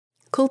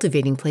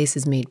Cultivating Place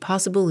is made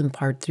possible in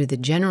part through the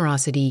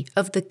generosity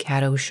of the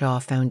Caddo Shaw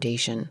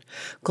Foundation.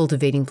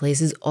 Cultivating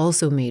Place is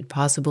also made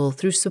possible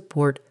through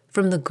support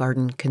from the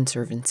Garden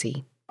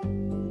Conservancy.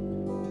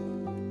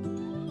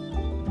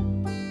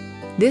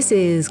 This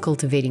is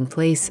Cultivating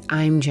Place.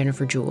 I'm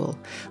Jennifer Jewell.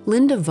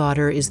 Linda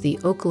Vater is the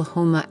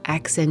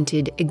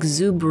Oklahoma-accented,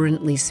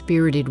 exuberantly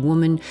spirited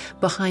woman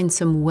behind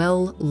some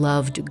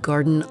well-loved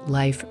garden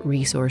life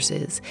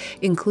resources,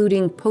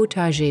 including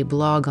Potager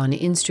blog on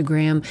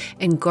Instagram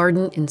and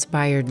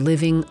garden-inspired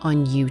living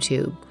on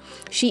YouTube.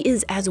 She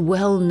is as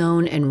well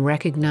known and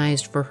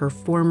recognized for her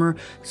former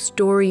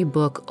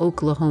storybook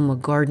Oklahoma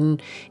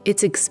garden,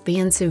 its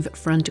expansive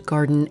front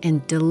garden,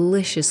 and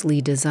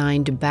deliciously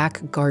designed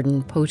back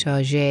garden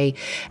potager,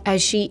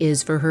 as she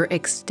is for her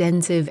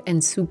extensive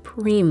and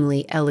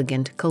supremely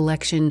elegant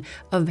collection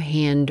of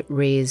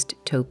hand-raised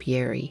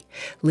topiary.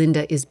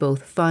 Linda is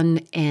both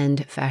fun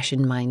and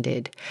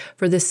fashion-minded.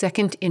 For the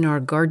second in our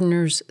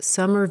Gardeners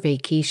Summer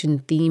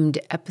Vacation-themed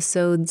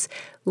episodes,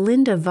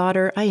 Linda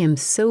Vater, I am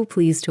so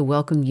pleased to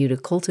welcome you to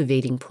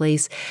Cultivating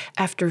Place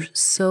after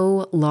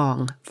so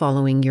long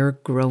following your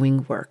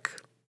growing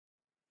work.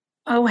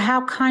 Oh,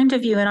 how kind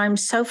of you, and I'm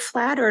so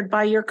flattered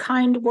by your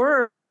kind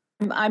words.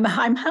 I'm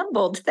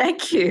humbled.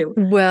 Thank you.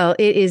 Well,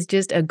 it is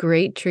just a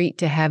great treat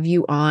to have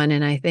you on,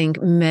 and I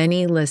think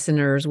many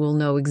listeners will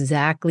know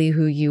exactly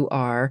who you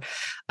are.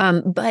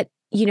 But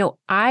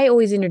I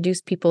always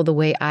introduce people the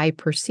way I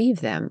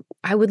perceive them.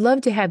 I would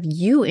love to have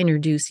you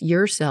introduce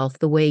yourself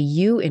the way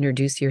you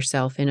introduce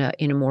yourself in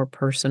a more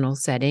personal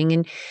setting,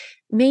 and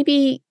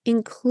maybe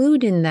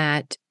include in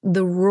that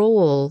the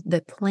role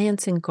that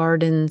plants and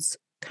gardens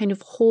kind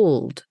of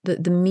hold,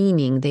 the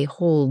meaning they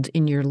hold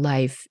in your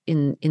life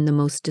in the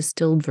most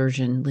distilled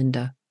version,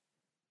 Linda.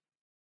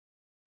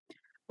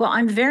 Well,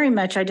 I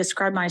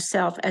describe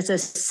myself as a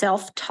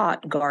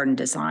self-taught garden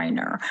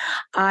designer.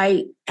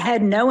 I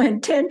had no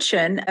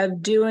intention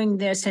of doing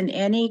this in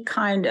any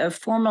kind of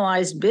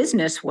formalized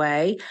business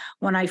way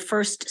when I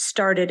first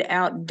started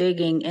out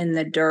digging in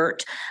the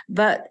dirt.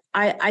 But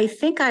I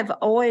think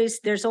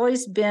there's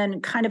always been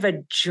kind of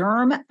a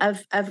germ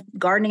of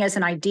gardening as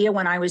an idea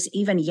when I was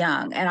even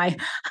young. And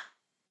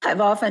I've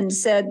often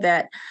said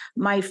that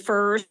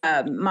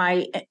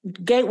my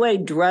gateway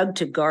drug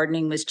to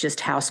gardening was just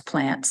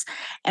houseplants.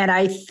 And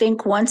I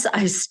think once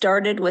I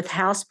started with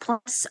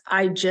houseplants,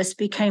 I just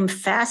became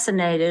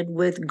fascinated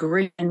with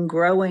green and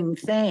growing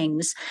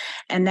things.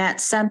 And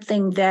that's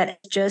something that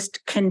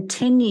just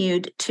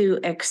continued to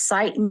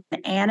excite and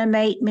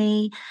animate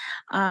me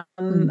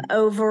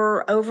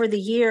over the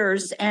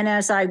years. And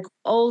as I grew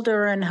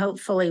older and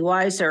hopefully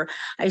wiser,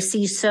 I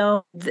see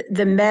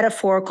the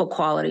metaphorical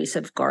qualities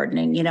of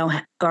gardening.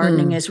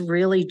 Gardening is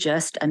really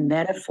just a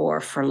metaphor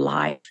for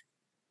life.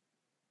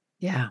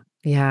 Yeah,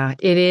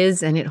 it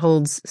is. And it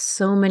holds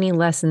so many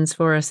lessons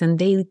for us, and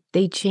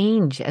they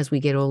change as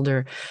we get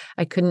older.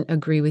 I couldn't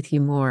agree with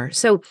you more.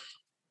 So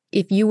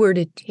if you were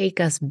to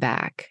take us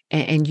back,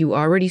 and you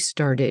already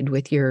started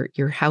with your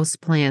house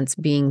plants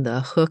being the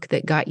hook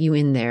that got you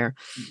in there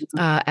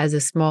as a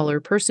smaller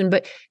person,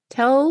 but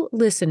tell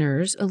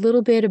listeners a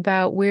little bit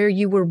about where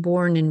you were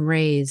born and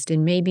raised,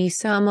 and maybe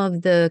some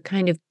of the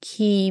kind of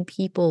key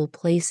people,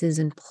 places,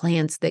 and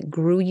plants that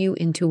grew you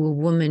into a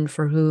woman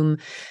for whom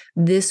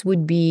this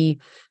would be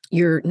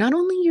not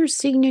only your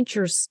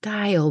signature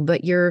style,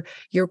 but your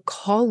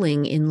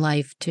calling in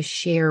life to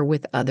share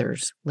with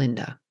others,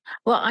 Linda.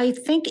 Well, I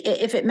think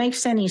if it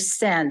makes any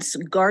sense,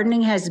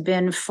 gardening has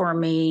been for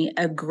me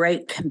a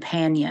great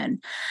companion.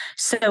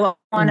 So I'm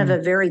one of a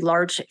very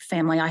large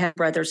family. I have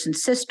brothers and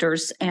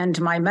sisters, and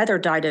my mother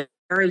died at a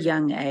very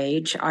young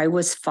age. I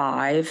was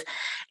 5.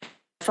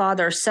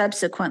 Father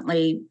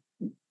subsequently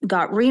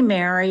got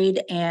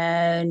remarried,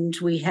 and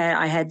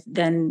I had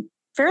then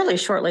fairly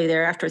shortly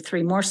thereafter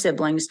 3 more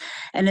siblings,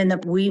 and then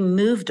we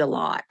moved a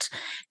lot.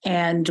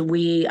 And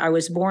I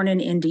was born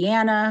in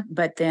Indiana,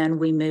 but then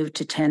we moved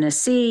to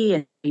Tennessee,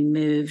 and we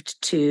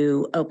moved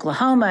to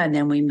Oklahoma, and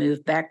then we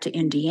moved back to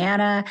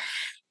Indiana.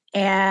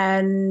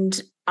 And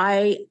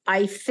I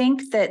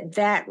think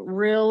that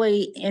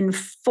really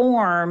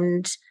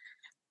informed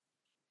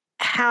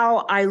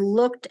how I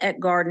looked at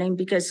gardening,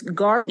 because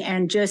gardening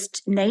and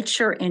just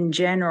nature in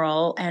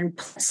general, and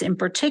plants in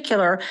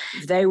particular,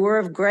 they were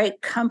of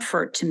great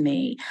comfort to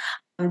me.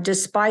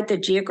 Despite the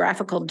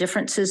geographical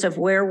differences of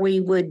where we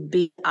would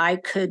be, I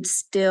could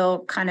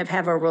still kind of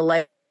have a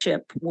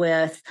relationship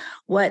with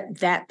what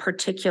that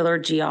particular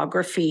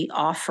geography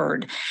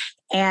offered.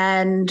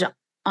 And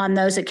on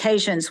those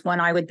occasions when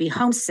I would be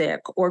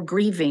homesick or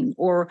grieving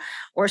or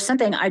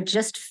something, I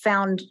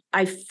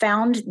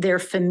found their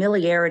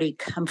familiarity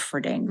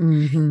comforting.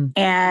 Mm-hmm.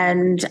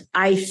 And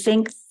I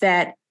think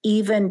that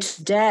even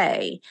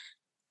today,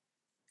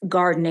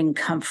 gardening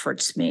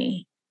comforts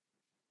me.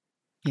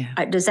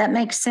 Yeah. Does that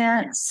make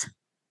sense?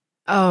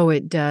 Oh,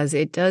 it does.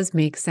 It does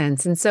make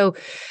sense. And so,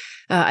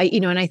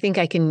 and I think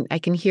I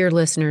can hear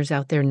listeners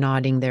out there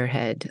nodding their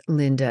head,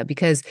 Linda,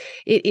 because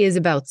it is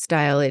about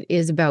style. It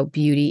is about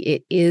beauty.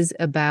 It is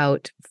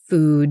about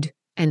food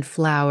and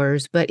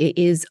flowers, but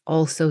it is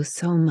also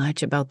so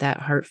much about that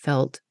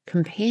heartfelt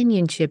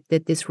companionship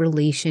that this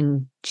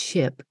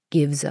relationship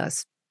gives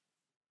us.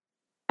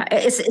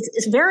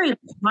 It's very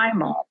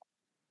primal.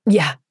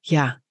 Yeah,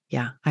 yeah,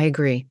 yeah, I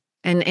agree.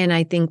 And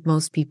I think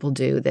most people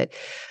do, that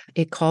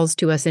it calls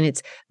to us,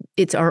 and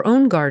it's our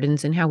own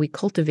gardens and how we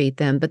cultivate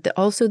them, but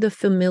also the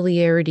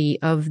familiarity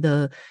of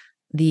the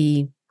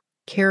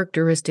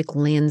characteristic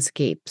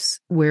landscapes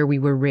where we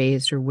were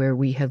raised or where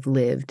we have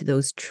lived,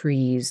 those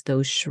trees,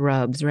 those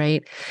shrubs,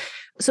 right?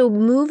 So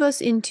move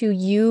us into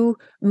you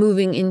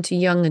moving into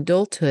young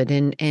adulthood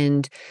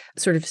and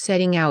sort of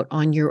setting out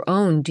on your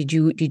own. Did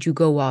you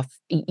go off?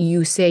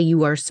 You say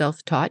you are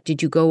self-taught.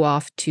 Did you go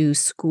off to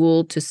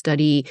school to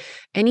study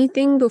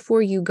anything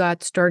before you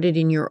got started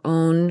in your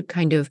own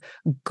kind of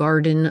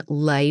garden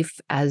life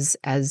as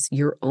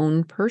your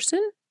own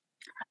person?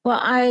 Well,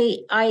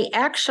 I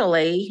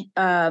actually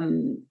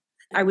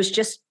I was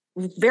just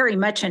very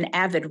much an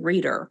avid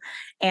reader,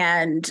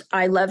 and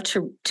I love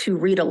to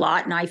read a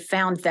lot. And I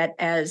found that,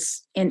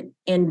 as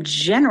in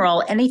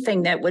general,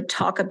 anything that would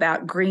talk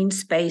about green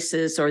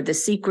spaces or the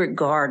secret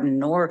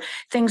garden or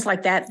things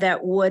like that,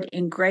 that would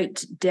in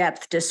great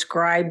depth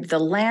describe the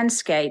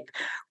landscape,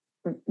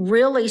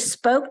 really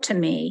spoke to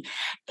me.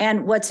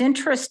 And what's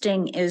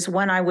interesting is,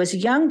 when I was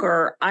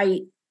younger,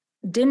 I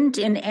didn't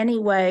in any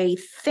way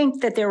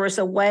think that there was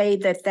a way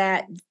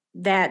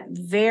that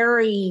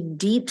very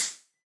deep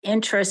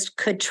interest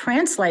could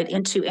translate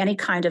into any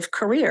kind of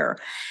career.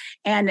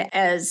 And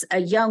as a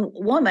young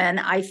woman,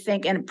 I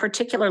think, and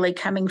particularly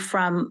coming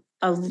from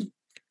a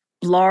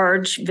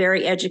large,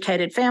 very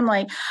educated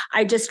family,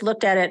 I just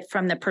looked at it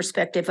from the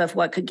perspective of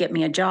what could get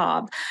me a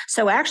job.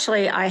 So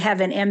actually, I have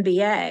an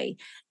MBA.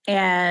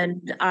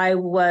 And I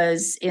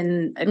was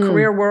in a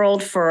career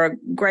world for a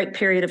great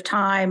period of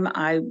time.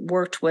 I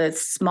worked with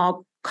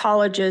small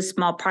colleges,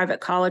 small private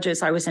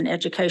colleges. I was an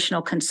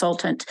educational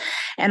consultant.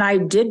 And I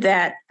did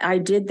that. I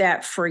did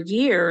that for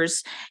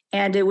years.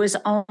 And it was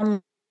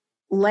only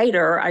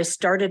later, I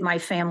started my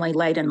family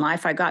late in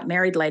life. I got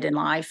married late in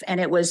life. And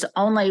it was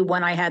only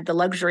when I had the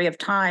luxury of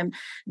time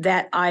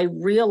that I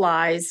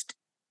realized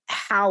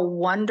how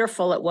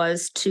wonderful it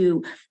was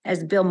to,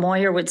 as Bill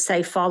Moyer would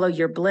say, follow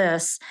your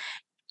bliss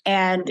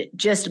and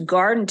just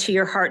garden to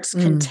your heart's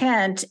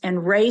content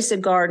and raise a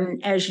garden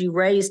as you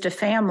raised a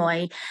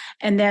family.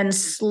 And then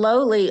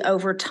slowly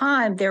over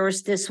time, there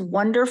was this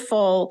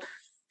wonderful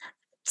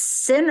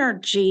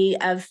synergy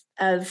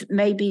of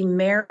maybe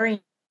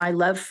marrying my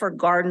love for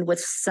garden with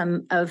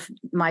some of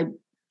my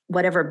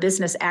whatever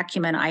business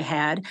acumen I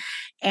had.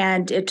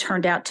 And it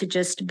turned out to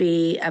just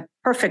be a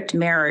perfect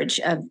marriage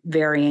of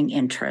varying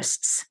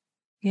interests.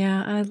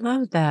 Yeah, I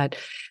love that.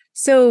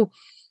 So,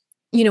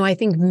 I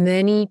think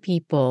many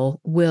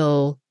people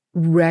will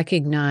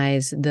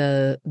recognize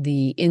the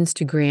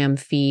Instagram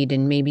feed,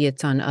 and maybe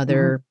it's on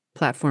other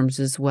platforms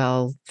as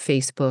well,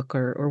 Facebook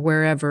or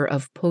wherever,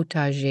 of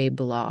Potager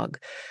Blog.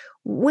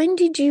 When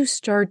did you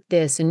start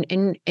this?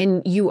 And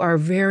you are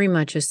very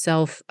much a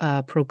self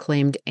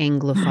proclaimed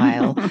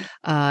Anglophile,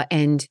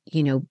 and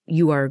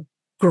you are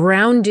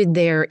grounded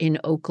there in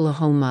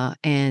Oklahoma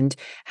and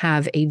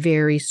have a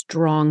very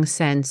strong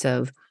sense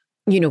of,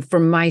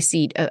 from my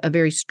seat, a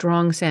very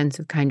strong sense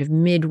of kind of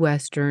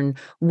Midwestern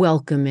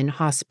welcome and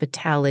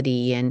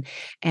hospitality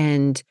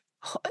and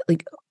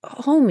like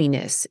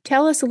hominess.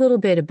 Tell us a little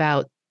bit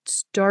about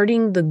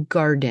starting the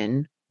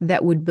garden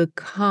that would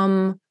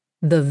become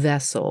the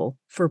vessel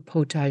for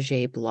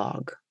Potager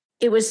Blog.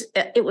 It was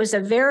a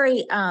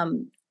very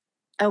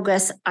I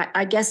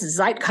guess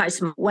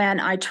zeitgeist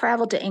when I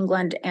traveled to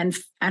England and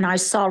I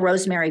saw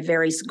Rosemary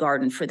Vary's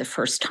garden for the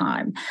first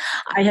time.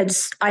 I had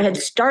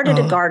started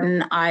a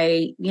garden.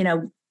 I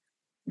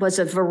was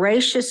a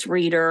voracious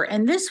reader,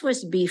 and this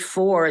was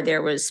before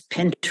there was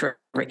Pinterest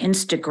or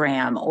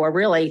Instagram or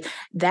really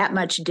that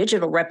much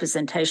digital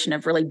representation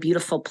of really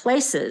beautiful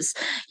places.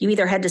 You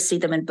either had to see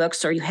them in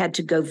books or you had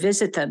to go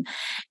visit them.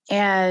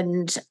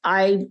 And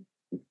it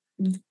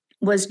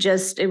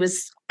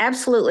was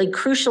absolutely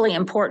crucially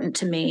important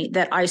to me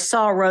that I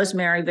saw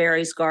Rosemary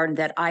Vary's garden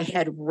that I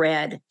had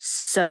read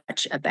so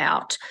much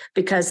about,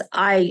 because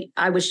I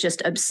was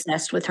just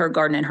obsessed with her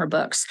garden and her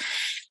books.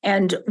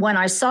 And when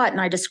I saw it,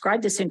 and I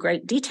described this in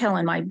great detail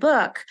in my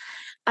book,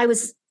 I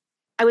was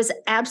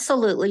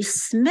absolutely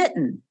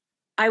smitten.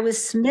 I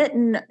was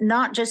smitten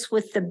not just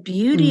with the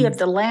beauty of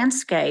the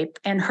landscape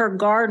and her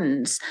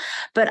gardens,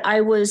 but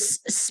I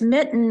was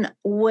smitten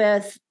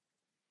with,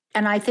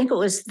 and I think it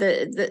was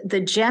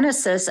the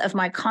genesis of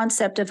my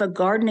concept of a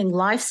gardening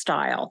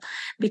lifestyle,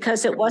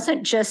 because it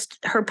wasn't just,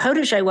 her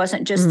potager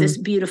wasn't just this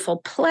beautiful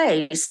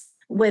place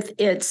with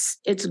its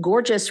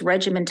gorgeous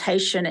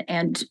regimentation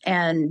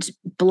and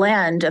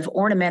blend of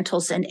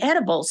ornamentals and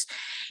edibles.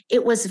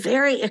 It was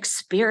very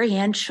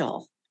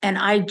experiential. And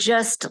I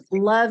just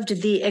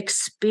loved the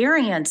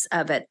experience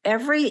of it.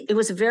 It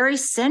was very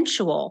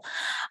sensual,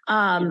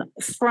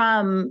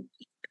 from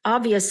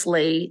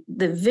obviously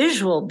the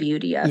visual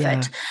beauty of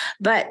it,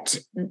 but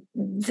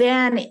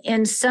then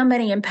in so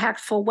many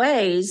impactful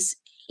ways,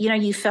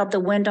 you felt the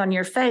wind on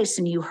your face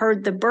and you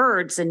heard the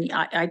birds, and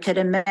I could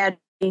imagine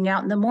being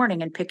out in the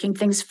morning and picking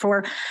things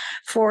for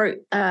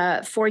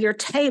your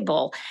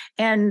table,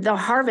 and the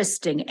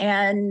harvesting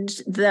and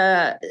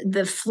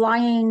the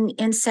flying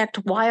insect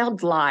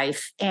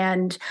wildlife.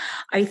 And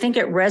I think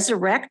it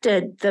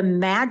resurrected the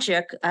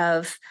magic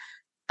of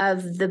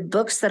the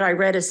books that I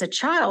read as a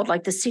child,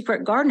 like The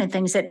Secret Garden and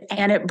things,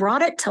 and it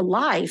brought it to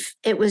life.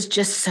 It was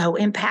just so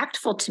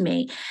impactful to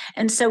me.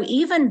 And so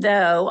even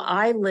though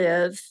I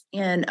live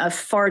in a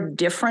far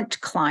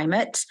different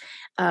climate,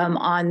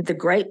 on the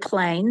Great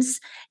Plains,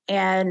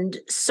 and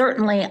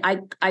certainly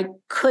I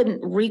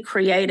couldn't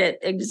recreate it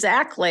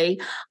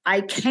exactly, I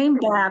came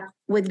back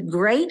with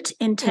great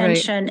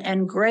intention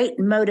and great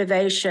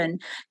motivation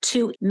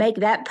to make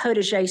that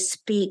protege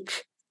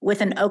speak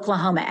with an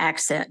Oklahoma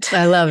accent.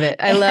 I love it.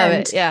 I love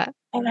it. Yeah.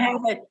 And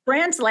have it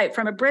translate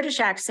from a British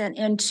accent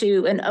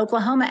into an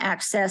Oklahoma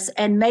accent,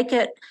 and make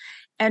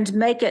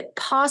it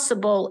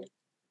possible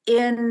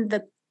in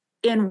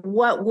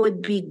what would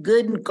be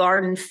good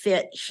garden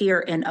fit here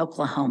in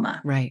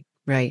Oklahoma. Right,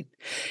 right.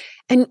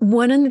 And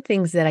one of the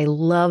things that I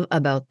love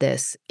about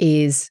this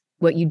is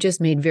what you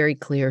just made very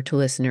clear to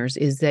listeners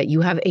is that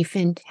you have a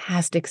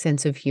fantastic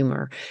sense of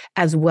humor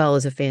as well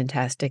as a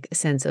fantastic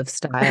sense of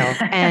style.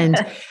 And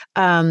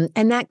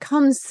that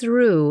comes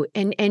through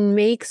and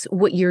makes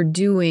what you're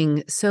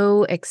doing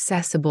so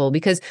accessible,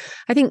 because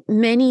I think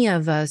many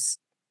of us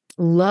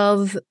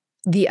love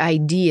the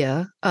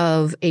idea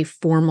of a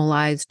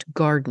formalized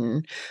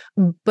garden,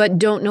 but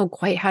don't know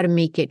quite how to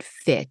make it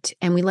fit.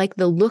 And we like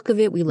the look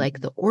of it. We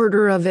like the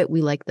order of it.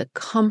 We like the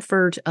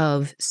comfort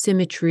of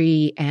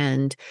symmetry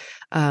and,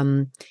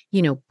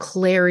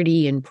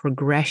 clarity and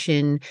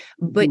progression.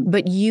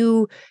 But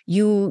you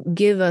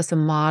give us a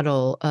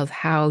model of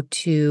how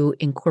to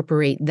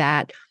incorporate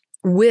that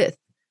with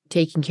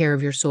taking care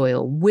of your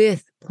soil,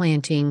 with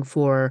planting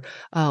for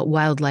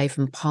wildlife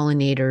and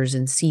pollinators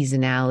and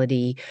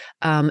seasonality,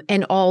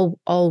 and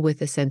all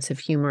with a sense of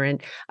humor.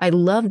 And I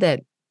love that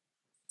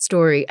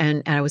story,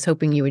 and I was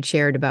hoping you would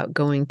share it about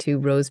going to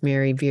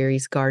Rosemary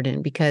Veery's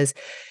garden, because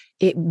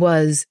it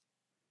was,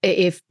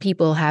 if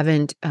people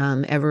haven't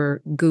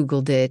ever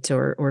Googled it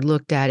or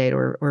looked at it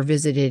or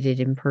visited it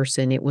in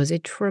person, it was a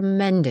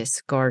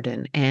tremendous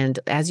garden. And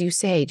as you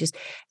say,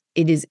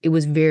 it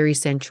was very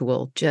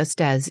sensual, just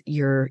as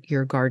your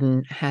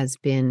garden has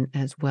been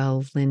as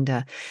well,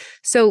 Linda.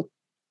 So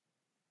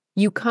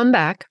you come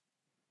back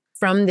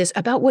from this.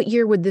 About what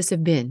year would this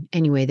have been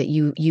anyway that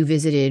you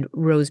visited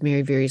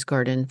Rosemary Veery's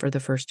garden for the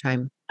first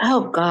time?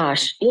 Oh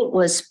gosh, it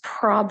was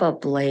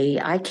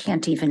probably, I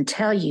can't even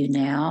tell you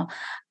now.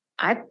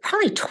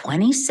 Probably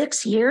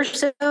 26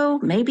 years ago,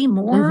 maybe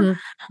more.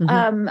 Mm-hmm,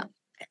 mm-hmm.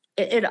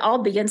 It all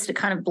begins to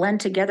kind of blend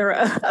together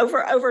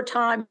over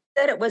time.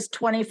 That it was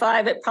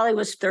 25, it probably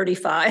was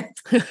 35.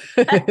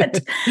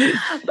 but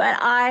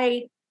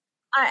my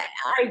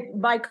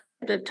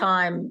concept of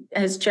time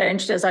has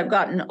changed as I've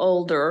gotten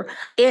older.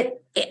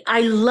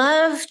 I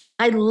love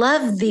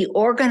the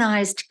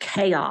organized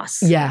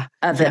chaos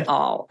of it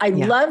all. I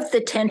love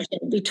the tension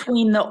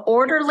between the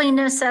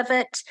orderliness of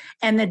it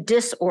and the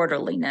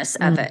disorderliness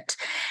of it,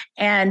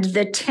 and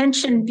the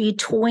tension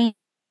between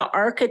the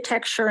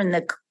architecture and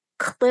the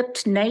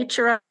clipped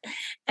nature,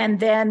 and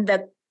then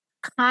the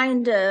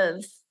kind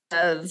of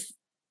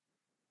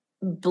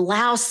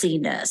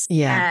blousiness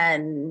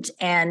and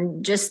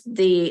just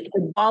the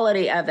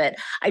quality of it.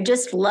 I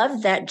just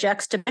love that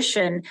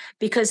juxtaposition,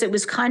 because it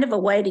was kind of a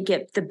way to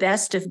get the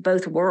best of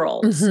both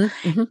worlds.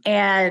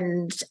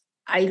 And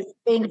I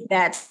think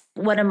that's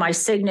one of my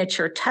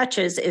signature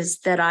touches, is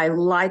that I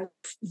like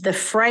the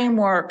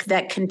framework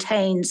that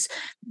contains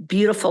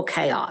beautiful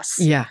chaos.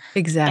 Yeah,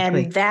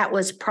 exactly. And that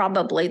was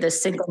probably the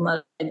single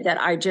most that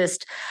I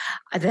just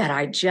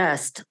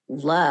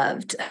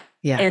loved.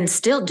 Yeah. And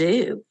still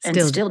do.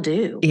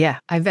 Yeah,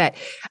 I bet.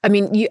 I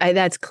mean,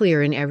 that's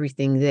clear in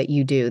everything that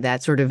you do,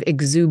 that sort of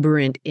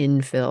exuberant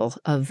infill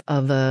of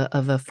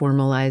a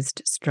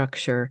formalized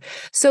structure.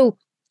 So,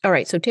 all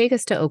right, so take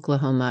us to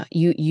Oklahoma.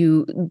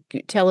 You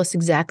tell us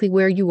exactly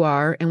where you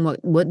are and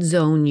what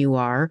zone you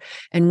are.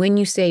 And when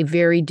you say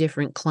very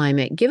different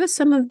climate, give us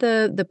some of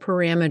the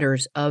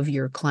parameters of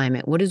your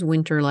climate. What is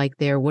winter like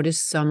there? What is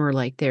summer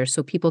like there?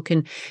 So people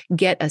can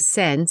get a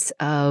sense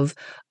of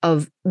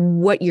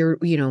what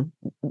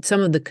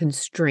some of the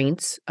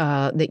constraints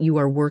that you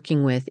are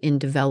working with in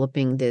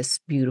developing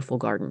this beautiful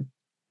garden.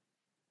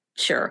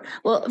 Sure.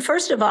 Well,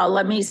 first of all,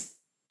 let me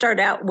start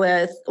out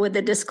with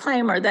a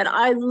disclaimer that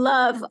I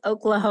love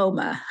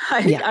Oklahoma.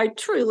 I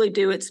truly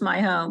do. It's my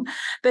home.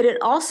 But it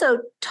also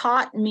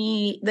taught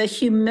me the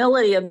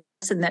humility of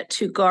that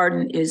to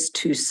garden is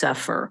to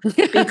suffer,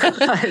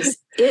 because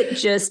it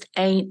just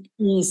ain't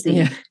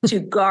easy to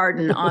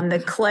garden on the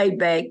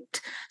clay-baked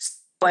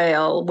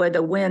soil where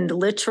the wind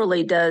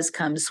literally does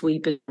come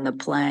sweeping the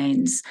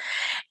plains.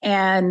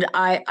 And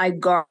I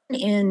garden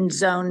in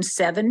zone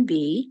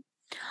 7B,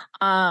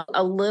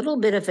 a little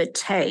bit of a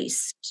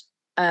taste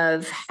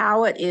of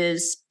how it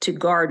is to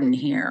garden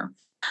here.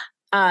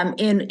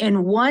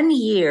 In 1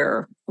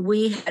 year,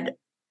 we had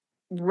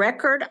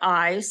record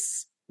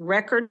ice,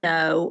 record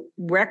snow,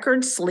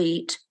 record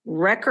sleet,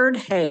 record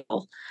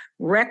hail,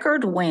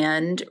 record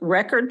wind,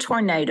 record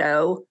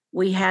tornado.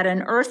 We had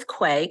an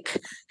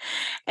earthquake.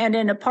 And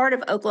in a part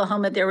of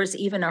Oklahoma, there was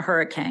even a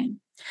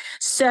hurricane.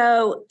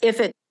 So if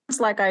it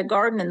sounds like I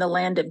garden in the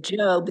land of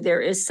Job,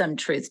 there is some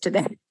truth to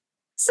that.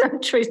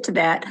 Some truth to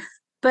that.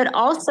 But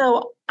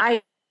also,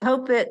 I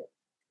hope it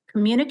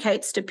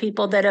communicates to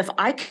people that if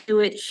I can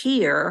do it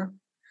here,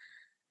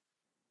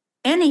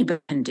 anybody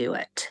can do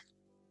it.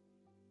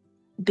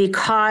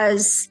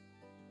 Because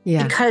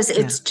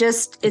it's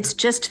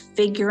just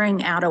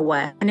figuring out a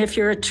way. And if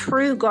you're a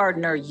true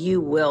gardener,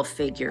 you will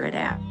figure it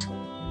out.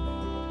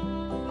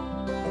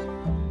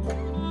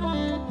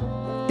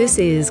 This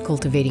is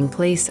Cultivating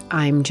Place.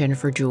 I'm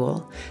Jennifer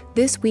Jewell.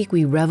 This week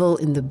we revel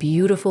in the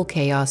beautiful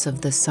chaos of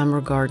the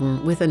summer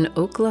garden with an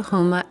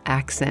Oklahoma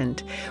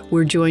accent.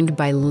 We're joined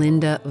by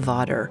Linda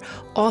Vater,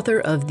 author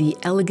of The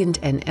Elegant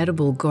and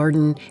Edible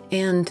Garden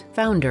and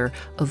founder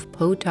of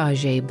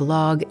Potager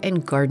blog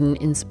and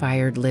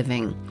garden-inspired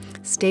living.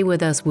 Stay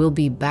with us. We'll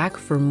be back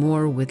for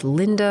more with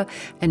Linda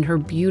and her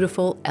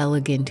beautiful,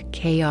 elegant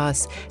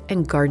chaos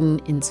and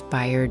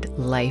garden-inspired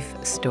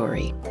life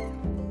story.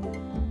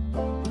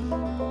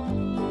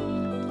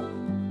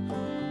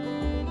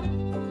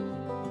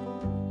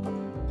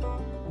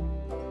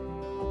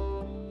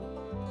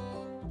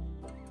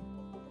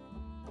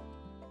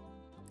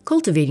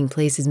 Cultivating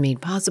Place is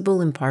made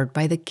possible in part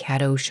by the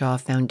Caddo Shaw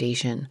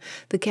Foundation.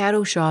 The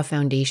Caddo Shaw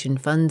Foundation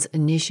funds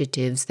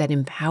initiatives that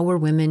empower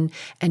women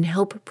and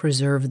help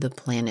preserve the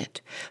planet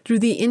through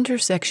the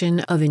intersection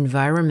of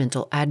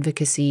environmental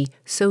advocacy,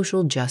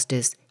 social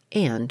justice,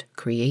 and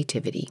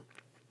creativity.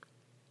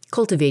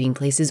 Cultivating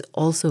Place is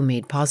also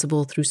made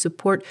possible through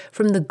support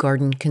from the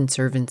Garden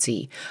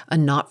Conservancy, a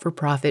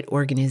not-for-profit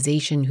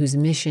organization whose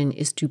mission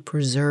is to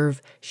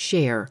preserve,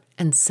 share,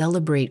 and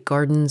celebrate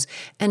gardens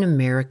and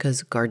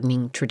America's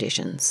gardening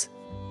traditions.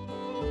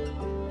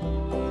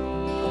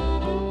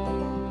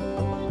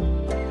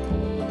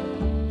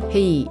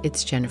 Hey,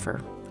 it's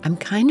Jennifer. I'm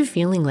kind of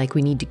feeling like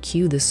we need to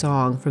cue the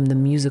song from the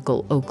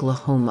musical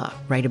Oklahoma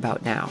right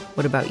about now.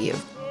 What about you?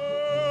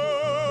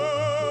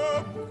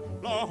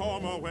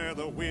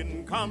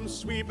 Comes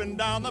sweeping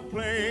down the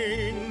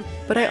plain.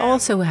 But I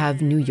also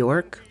have New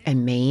York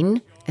and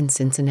Maine and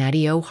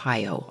Cincinnati,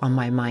 Ohio on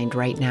my mind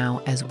right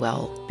now as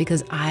well,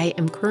 because I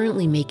am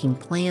currently making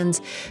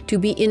plans to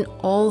be in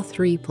all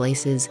three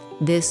places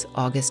this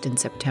August and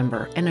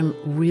September, and I'm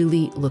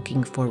really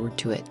looking forward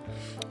to it.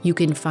 You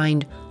can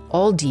find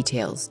all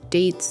details,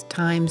 dates,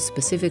 times,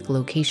 specific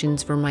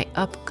locations for my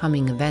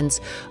upcoming events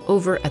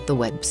over at the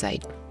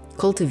website,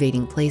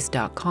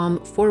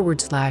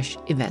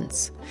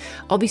 cultivatingplace.com/events.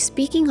 I'll be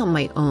speaking on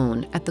my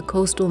own at the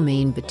Coastal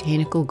Maine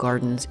Botanical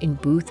Gardens in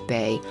Booth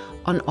Bay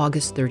on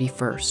August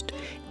 31st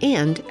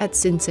and at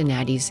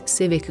Cincinnati's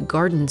Civic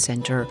Garden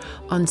Center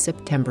on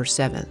September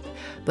 7th.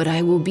 But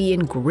I will be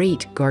in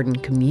great garden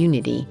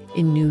community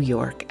in New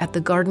York at the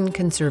Garden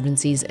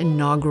Conservancy's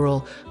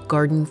inaugural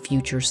Garden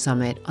Future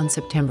Summit on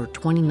September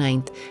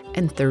 29th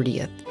and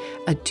 30th,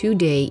 a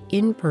 2-day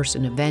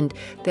in-person event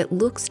that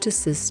looks to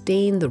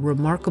sustain the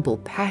remarkable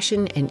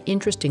passion and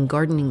interest in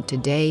gardening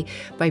today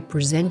by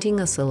presenting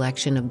a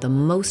selection of the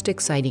most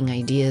exciting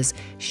ideas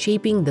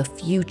shaping the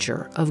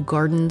future of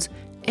gardens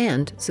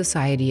and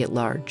society at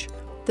large.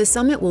 The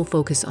summit will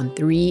focus on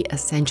 3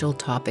 essential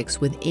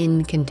topics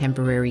within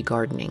contemporary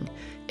gardening: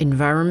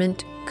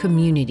 environment,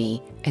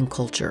 community, and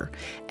culture.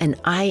 And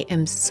I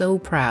am so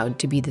proud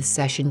to be the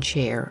session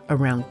chair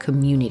around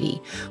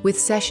community, with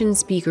session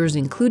speakers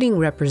including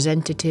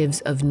representatives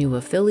of new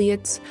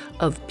affiliates,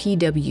 of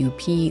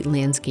PWP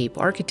Landscape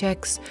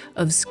Architects,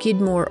 of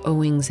Skidmore,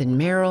 Owings and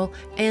Merrill,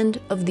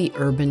 and of the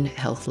Urban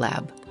Health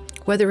Lab.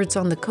 Whether it's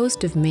on the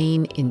coast of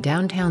Maine, in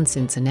downtown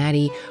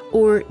Cincinnati,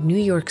 or New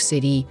York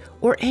City,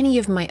 or any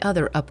of my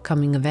other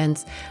upcoming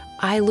events,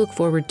 I look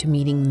forward to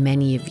meeting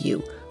many of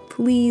you.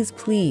 Please,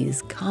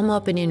 please come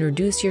up and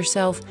introduce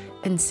yourself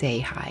and say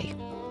hi.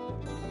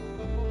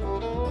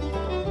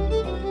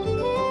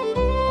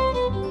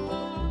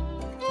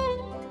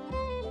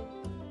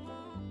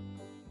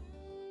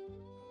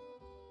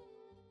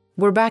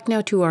 We're back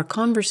now to our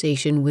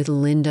conversation with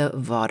Linda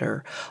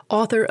Vater,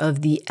 author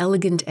of The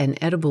Elegant and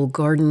Edible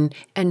Garden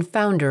and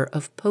founder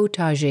of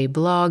Potager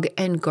blog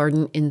and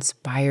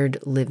garden-inspired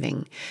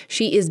living.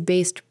 She is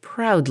based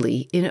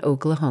proudly in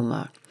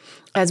Oklahoma.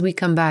 As we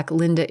come back,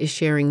 Linda is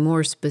sharing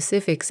more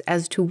specifics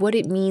as to what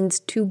it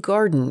means to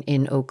garden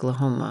in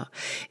Oklahoma,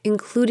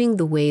 including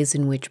the ways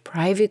in which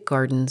private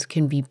gardens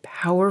can be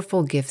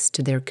powerful gifts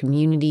to their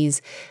communities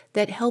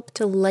that help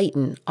to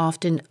lighten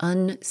often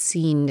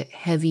unseen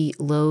heavy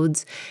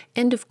loads,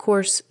 and of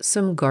course,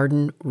 some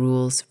garden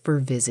rules for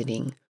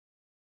visiting.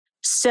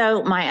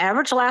 So my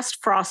average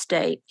last frost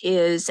date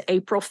is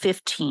April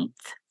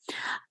 15th.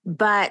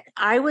 But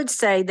I would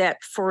say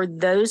that for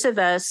those of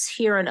us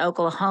here in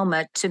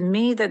Oklahoma, to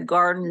me, the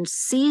garden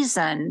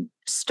season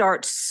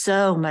starts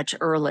so much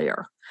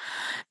earlier.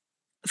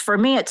 for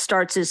me, it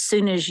starts as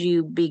soon as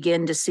you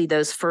begin to see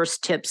those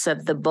first tips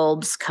of the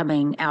bulbs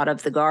coming out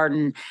of the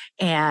garden.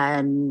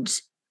 And,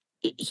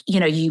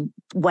 you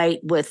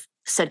wait with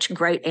such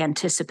great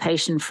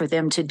anticipation for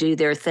them to do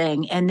their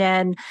thing. And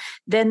then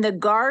the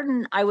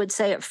garden, I would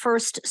say at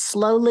first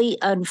slowly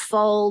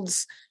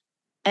unfolds.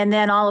 And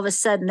then all of a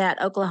sudden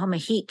that Oklahoma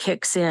heat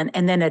kicks in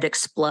and then it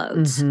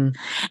explodes. Mm-hmm.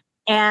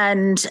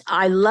 And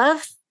I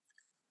love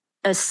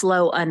a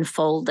slow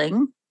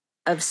unfolding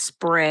of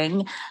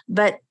spring,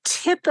 but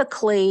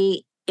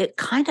typically it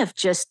kind of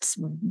just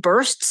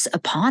bursts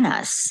upon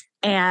us.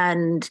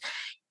 And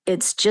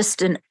it's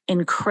just an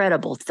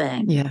incredible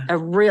thing. Yeah. A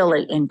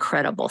really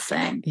incredible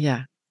thing.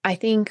 Yeah. I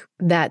think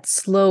that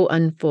slow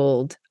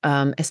unfold,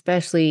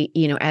 especially,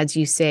 as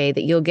you say,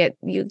 that you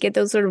get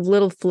those sort of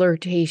little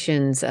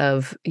flirtations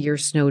of your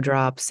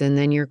snowdrops and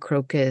then your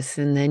crocus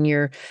and then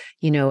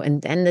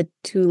and then the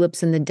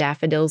tulips and the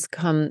daffodils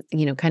come,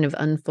 kind of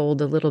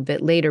unfold a little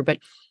bit later. But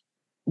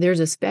there's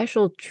a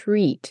special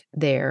treat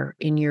there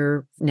in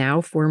your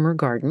now former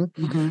garden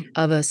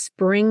of a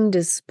spring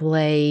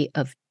display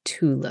of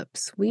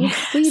tulips. Will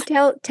you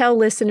tell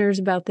listeners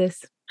about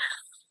this?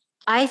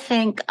 I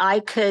think I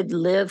could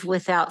live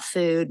without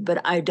food,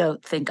 but I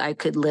don't think I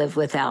could live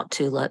without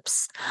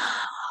tulips.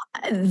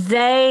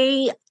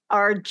 They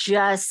are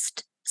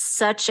just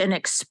such an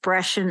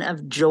expression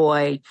of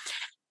joy.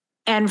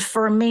 And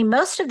for me,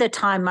 most of the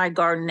time, my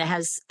garden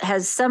has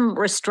some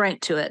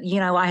restraint to it.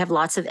 I have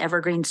lots of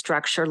evergreen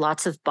structure,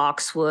 lots of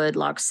boxwood,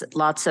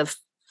 lots of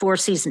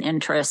four-season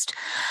interest.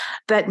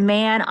 But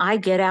man, I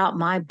get out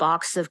my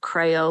box of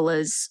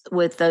Crayolas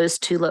with those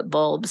tulip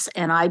bulbs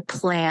and I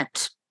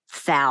plant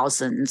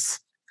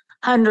thousands,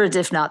 hundreds,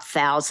 if not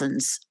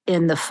thousands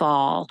in the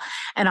fall.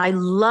 And I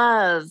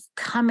love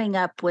coming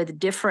up with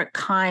different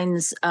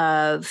kinds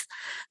of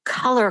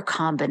color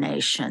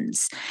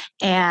combinations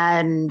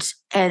and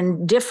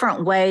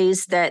different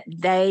ways that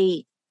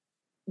they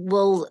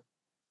will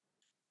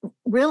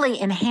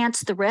really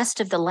enhance the rest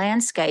of the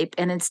landscape.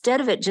 And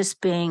instead of it just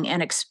being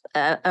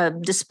a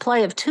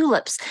display of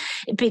tulips,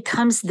 it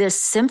becomes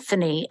this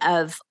symphony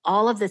of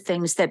all of the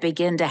things that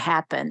begin to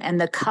happen,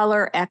 and the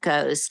color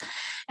echoes.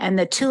 And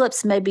the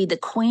tulips may be the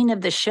queen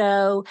of the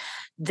show,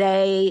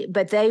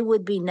 but they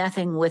would be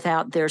nothing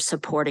without their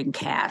supporting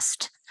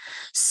cast.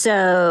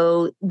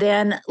 So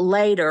then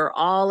later,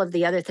 all of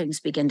the other things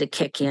begin to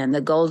kick in,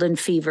 the golden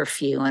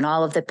feverfew and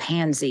all of the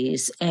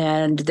pansies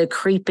and the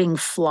creeping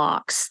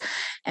phlox.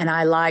 And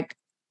I like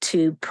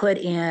to put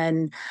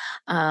in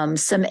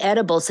some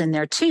edibles in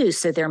there too.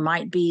 So there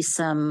might be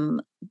some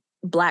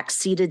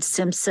black-seeded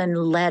Simpson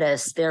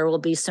lettuce. There will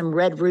be some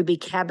red ruby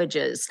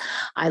cabbages.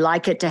 I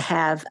like it to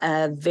have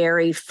a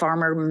very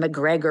Farmer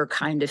McGregor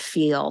kind of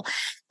feel.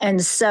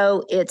 And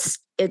so it's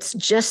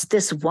just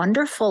this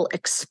wonderful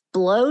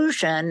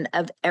explosion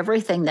of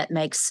everything that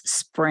makes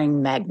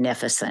spring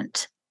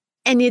magnificent.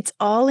 And it's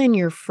all in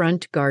your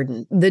front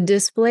garden. The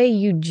display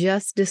you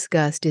just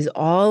discussed is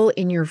all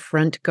in your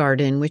front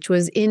garden, which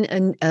was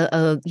in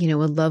a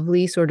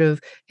lovely sort of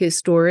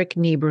historic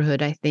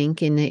neighborhood, I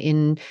think, on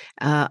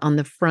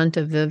the front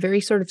of a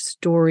very sort of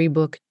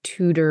storybook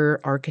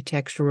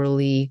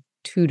architecturally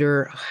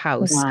Tudor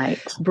house, right.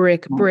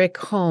 brick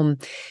home.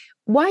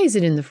 Why is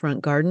it in the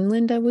front garden,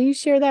 Linda? Will you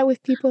share that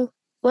with people?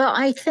 Well,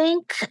 I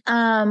think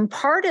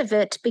part of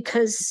it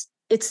because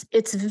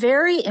it's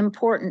very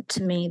important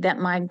to me that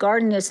my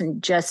garden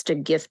isn't just a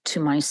gift to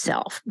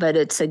myself, but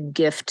it's a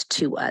gift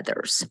to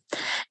others.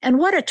 And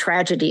what a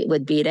tragedy it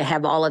would be to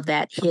have all of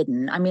that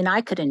hidden. I mean, I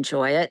could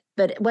enjoy it,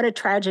 but what a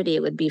tragedy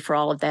it would be for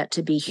all of that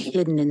to be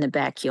hidden in the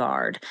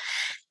backyard.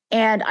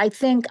 And I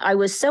think I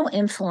was so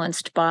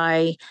influenced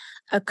by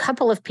a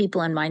couple of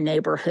people in my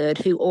neighborhood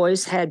who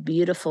always had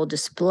beautiful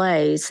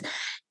displays.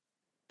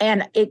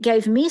 And it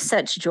gave me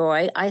such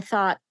joy. I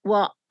thought,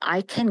 well,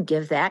 I can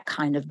give that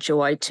kind of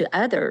joy to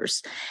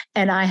others.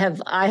 And I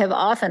have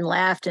often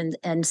laughed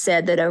and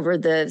said that over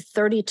the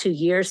 32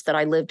 years that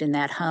I lived in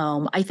that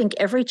home, I think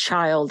every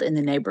child in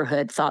the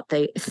neighborhood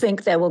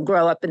think they will have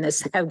grown up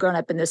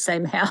in the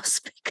same house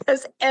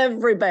because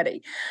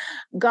everybody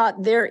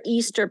got their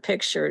Easter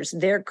pictures,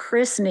 their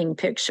christening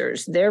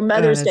pictures, their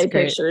Mother's Day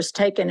pictures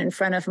taken in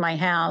front of my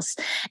house.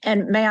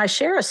 And may I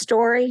share a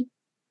story?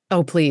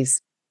 Oh,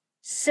 please.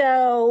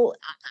 So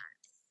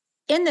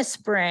in the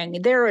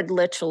spring, there would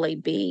literally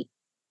be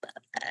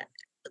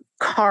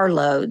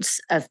carloads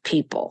of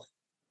people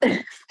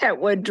that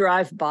would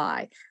drive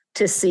by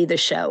to see the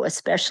show,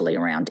 especially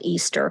around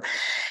Easter.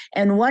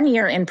 And one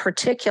year in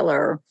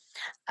particular,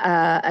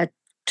 a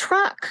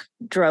truck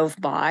drove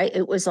by.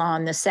 It was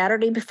on the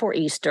Saturday before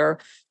Easter,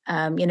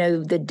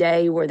 the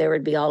day where there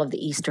would be all of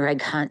the Easter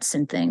egg hunts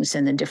and things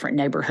in the different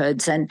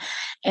neighborhoods. And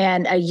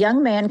a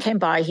young man came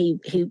by. He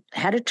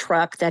had a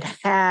truck that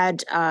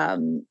had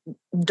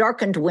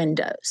darkened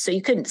windows, so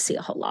you couldn't see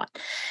a whole lot.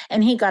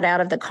 And he got out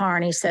of the car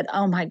and he said,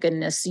 "Oh my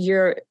goodness,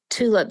 your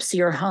tulips,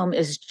 your home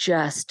is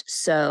just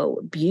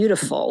so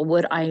beautiful.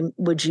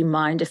 Would you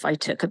mind if I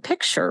took a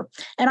picture?"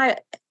 And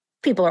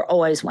people are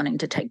always wanting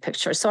to take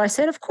pictures. So I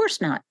said, "Of course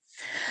not."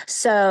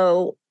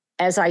 So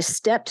as I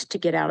stepped to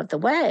get out of the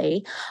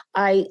way,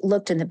 I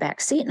looked in the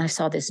back seat and I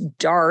saw this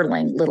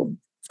darling little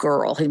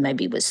girl who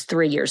maybe was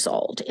 3 years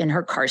old in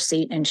her car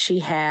seat, and she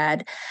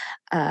had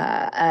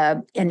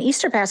an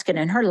Easter basket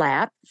in her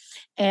lap.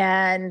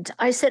 And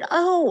I said,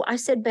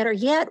 better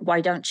yet,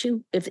 why don't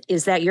you,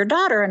 is that your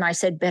daughter? And I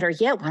said, better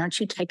yet, why don't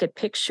you take a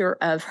picture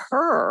of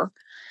her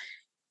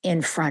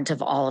in front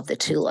of all of the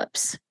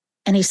tulips?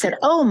 And he said,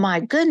 oh my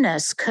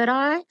goodness, could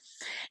I?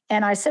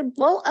 And I said,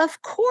 well,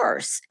 of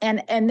course.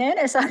 And then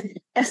as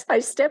I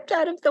stepped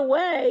out of the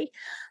way,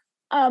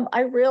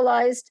 I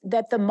realized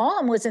that the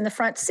mom was in the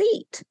front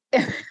seat.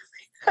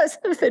 Because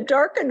of the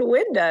darkened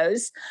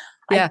windows,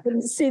 I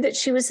couldn't see that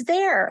she was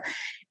there.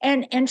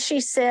 And she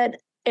said,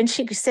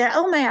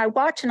 oh, may I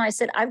watch? And I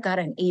said, I've got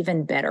an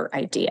even better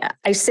idea.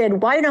 I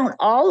said, why don't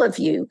all of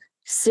you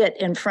sit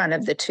in front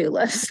of the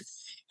tulips?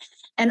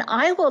 And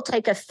I will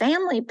take a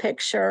family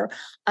picture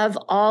of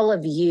all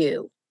of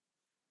you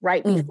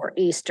right before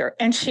Easter.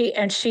 And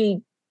she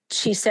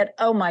said,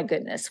 oh my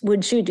goodness,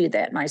 would you do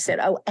that? And I said,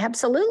 oh,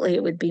 absolutely.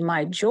 It would be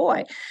my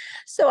joy.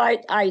 So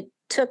I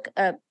took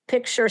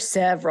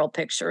several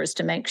pictures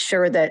to make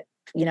sure that,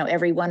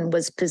 everyone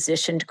was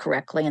positioned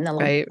correctly and the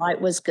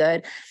light was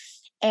good.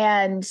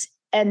 And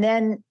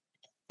then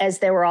as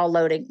they were all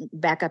loading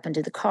back up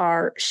into the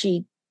car,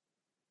 she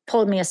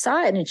pulled me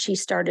aside and she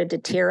started to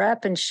tear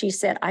up. And she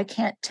said, I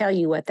can't tell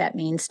you what that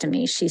means to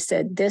me. She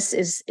said, this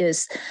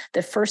is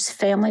the first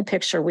family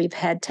picture we've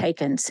had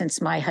taken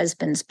since my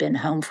husband's been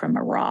home from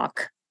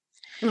Iraq.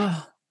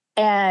 Oh.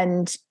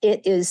 And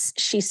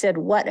she said,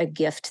 what a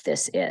gift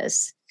this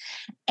is.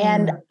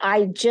 And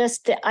I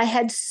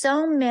had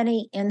so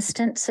many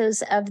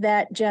instances of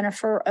that,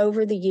 Jennifer,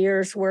 over the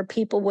years where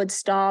people would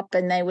stop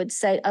and they would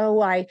say,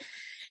 oh,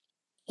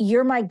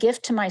 you're my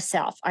gift to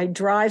myself. I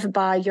drive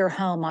by your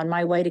home on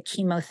my way to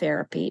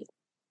chemotherapy.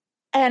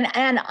 And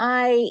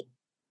I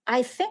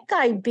think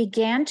I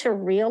began to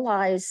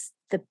realize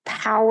the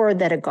power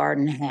that a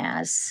garden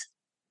has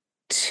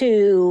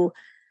to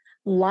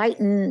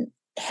lighten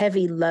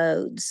heavy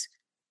loads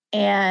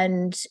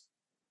and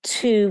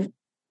to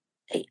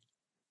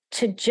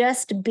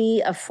just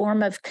be a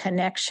form of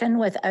connection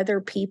with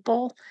other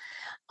people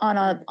on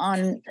a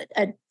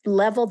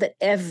level that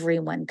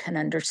everyone can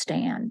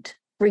understand,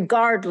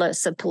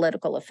 regardless of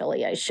political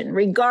affiliation,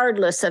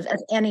 regardless of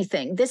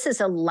anything. This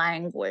is a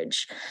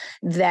language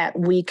that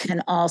we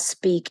can all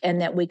speak and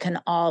that we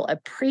can all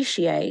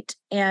appreciate.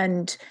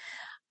 And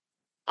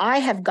I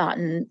have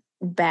gotten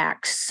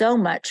back so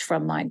much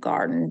from my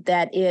garden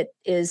that it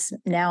is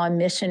now a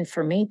mission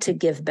for me to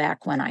give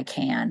back when I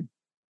can.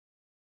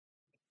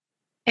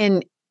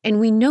 And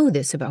we know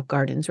this about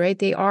gardens, right?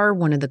 They are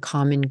one of the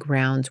common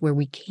grounds where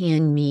we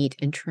can meet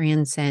and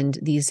transcend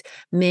these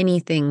many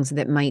things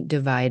that might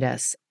divide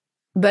us.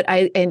 So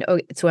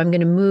I'm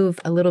going to move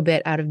a little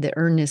bit out of the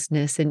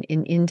earnestness and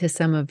into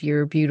some of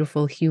your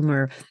beautiful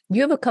humor.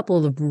 You have a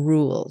couple of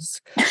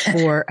rules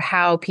for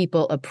how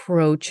people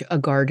approach a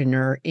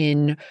gardener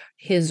in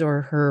his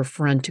or her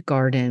front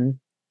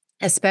garden,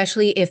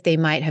 especially if they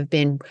might have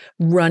been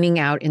running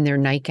out in their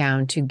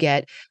nightgown to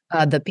get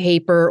the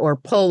paper or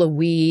pull a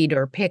weed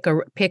or pick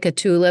a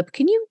tulip.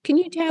 Can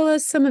you tell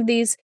us some of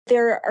these?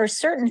 There are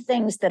certain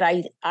things that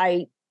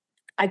I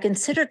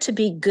consider to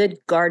be good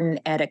garden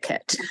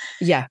etiquette.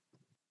 Yeah.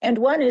 And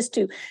one is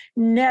to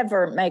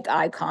never make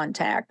eye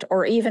contact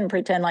or even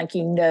pretend like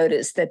you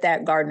notice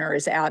that gardener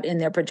is out in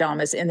their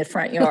pajamas in the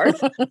front yard.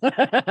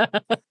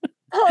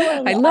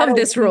 I love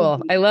this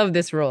rule. I love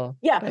this rule.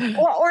 Yeah.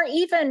 Or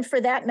even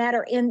for that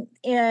matter,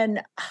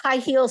 in high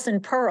heels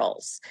and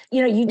pearls.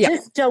 You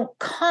just don't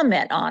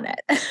comment on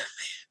it.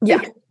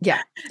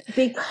 Yeah.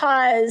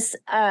 Because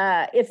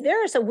if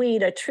there is a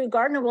weed, a true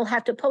gardener will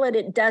have to pull it.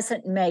 It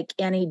doesn't make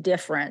any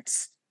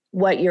difference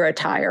what your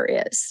attire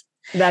is.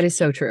 That is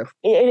so true.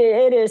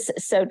 It is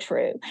so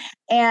true.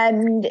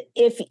 And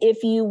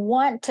if you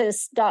want to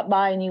stop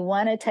by and you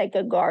want to take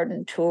a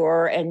garden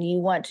tour and you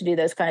want to do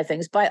those kind of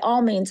things, by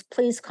all means,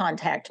 please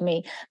contact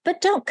me.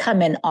 But don't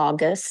come in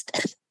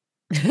August.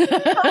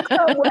 Don't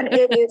come when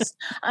it is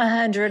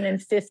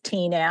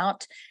 115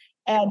 out.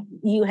 And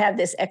you have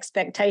this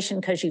expectation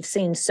because you've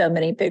seen so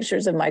many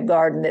pictures of my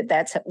garden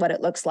that's what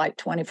it looks like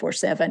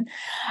 24/7.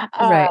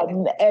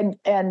 Right.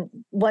 And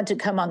want to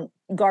come on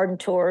garden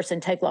tours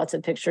and take lots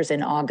of pictures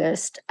in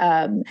August.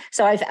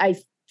 So I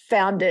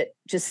found it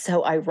just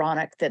so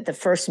ironic that the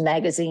first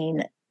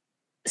magazine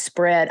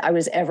spread I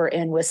was ever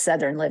in was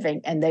Southern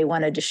Living, and they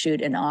wanted to shoot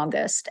in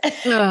August.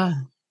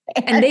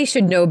 And they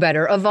should know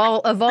better. Of all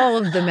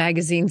of the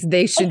magazines,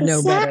 they should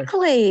know better.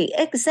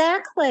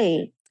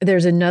 Exactly.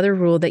 There's another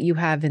rule that you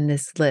have in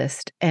this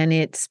list, and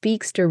it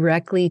speaks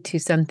directly to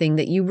something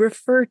that you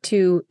refer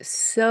to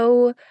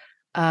so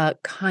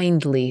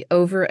kindly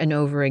over and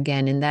over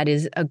again, and that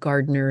is a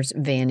gardener's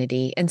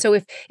vanity. And so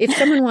if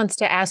someone wants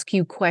to ask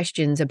you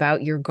questions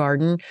about your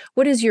garden,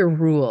 what is your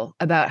rule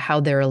about how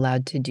they're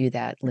allowed to do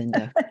that,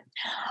 Linda?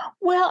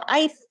 Well,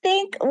 I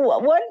think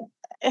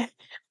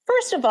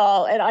first of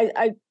all, and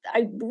I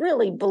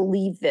really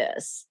believe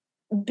this,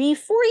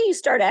 before you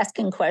start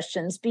asking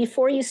questions,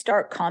 before you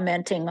start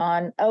commenting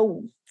on,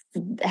 oh,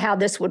 how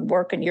this would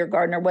work in your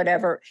garden or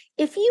whatever,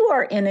 if you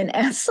are in an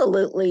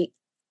absolutely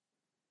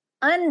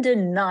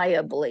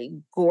undeniably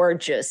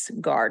gorgeous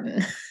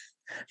garden,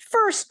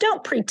 first,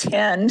 don't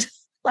pretend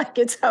like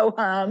it's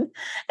ho-hum.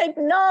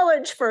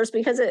 Acknowledge first,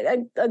 because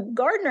a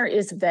gardener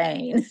is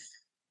vain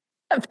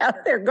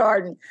about their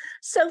garden.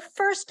 So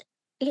first,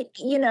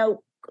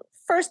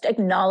 first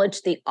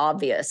acknowledge the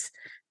obvious.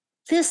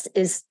 This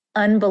is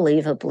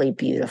unbelievably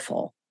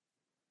beautiful.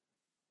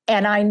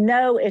 And I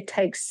know it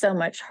takes so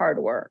much hard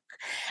work.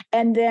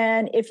 And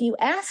then if you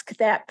ask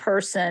that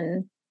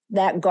person,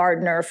 that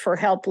gardener, for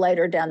help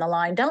later down the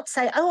line, don't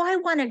say, oh, I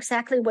want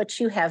exactly what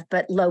you have,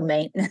 but low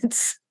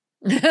maintenance.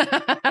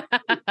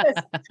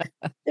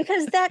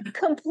 because that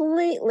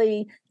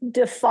completely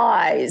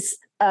defies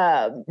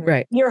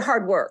Right. your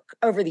hard work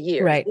over the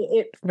years. Right.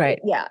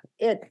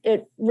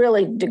 It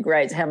really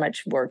degrades how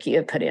much work you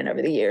have put in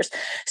over the years.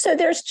 So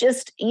there's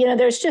just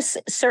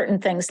certain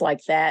things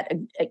like that.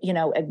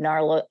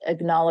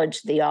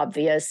 Acknowledge the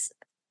obvious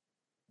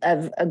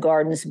of a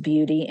garden's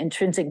beauty,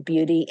 intrinsic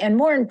beauty, and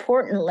more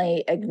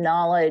importantly,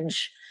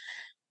 acknowledge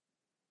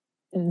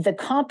the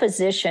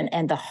composition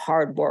and the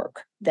hard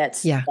work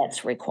that's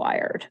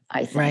required,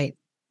 I think. Right.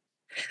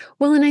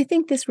 Well, and I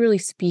think this really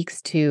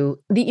speaks to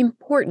the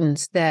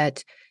importance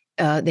that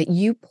that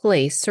you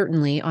place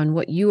certainly on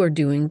what you are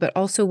doing, but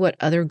also what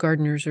other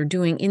gardeners are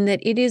doing, in that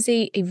it is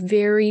a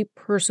very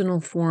personal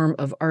form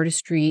of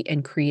artistry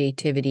and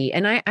creativity.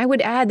 And I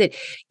would add that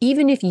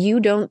even if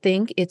you don't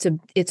think it's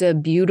a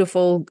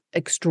beautiful,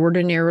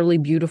 extraordinarily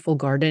beautiful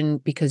garden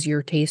because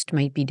your taste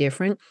might be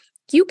different,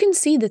 you can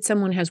see that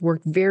someone has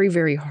worked very,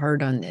 very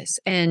hard on this,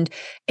 and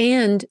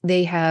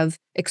they have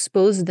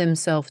exposed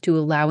themselves to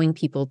allowing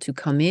people to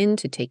come in,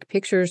 to take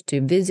pictures, to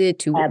visit,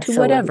 to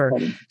whatever.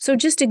 So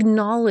just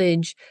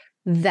acknowledge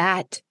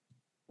that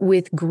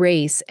with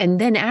grace. And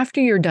then after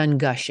you're done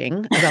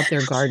gushing about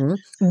their garden,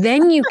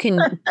 then you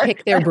can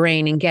pick their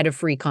brain and get a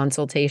free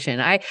consultation.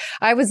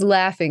 I was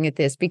laughing at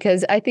this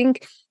because I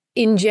think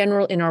in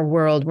general, in our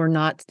world, we're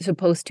not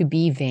supposed to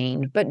be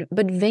vain, but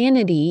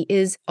vanity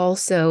is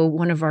also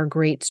one of our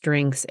great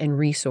strengths and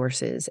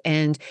resources.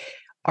 And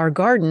our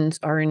gardens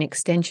are an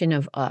extension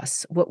of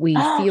us, what we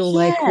feel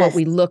like, what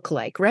we look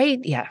like, right?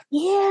 Yeah.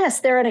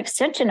 Yes, they're an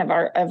extension of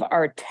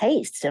our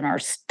tastes and our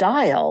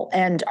style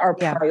and our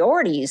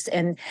priorities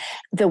and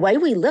the way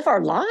we live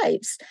our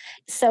lives.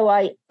 So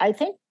I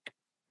think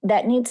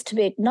that needs to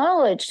be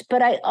acknowledged.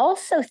 But I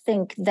also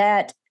think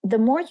that the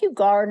more you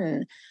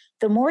garden,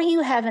 the more you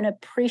have an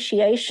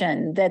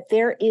appreciation that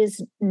there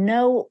is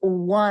no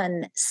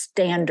one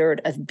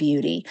standard of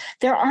beauty.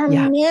 There are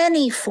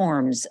many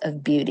forms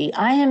of beauty.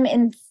 I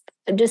am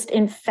just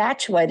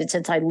infatuated,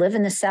 since I live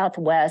in the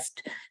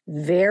Southwest,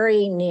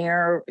 very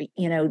near,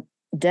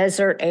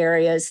 desert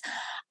areas.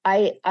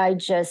 I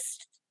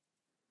just,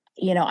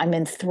 I'm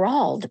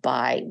enthralled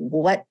by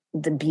what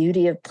the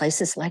beauty of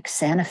places like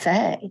Santa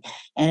Fe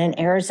and in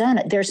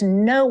Arizona. There's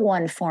no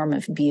one form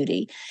of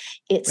beauty.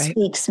 It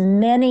speaks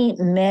many,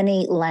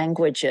 many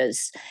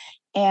languages.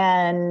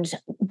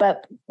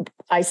 But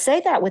I say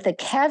that with a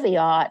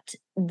caveat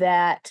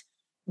that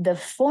the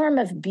form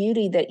of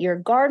beauty that your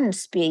garden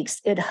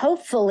speaks, it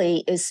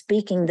hopefully is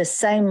speaking the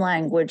same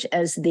language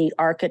as the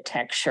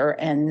architecture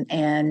and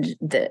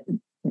the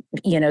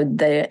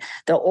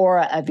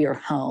aura of your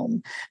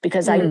home,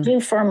 because I do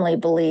firmly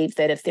believe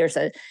that if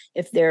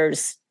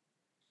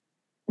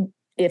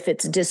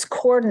it's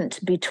discordant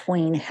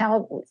between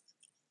how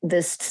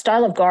the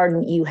style of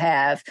garden you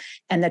have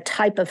and the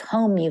type of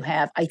home you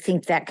have, I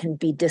think that can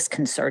be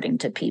disconcerting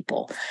to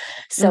people.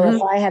 So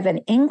if I have an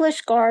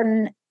English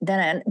garden,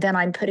 then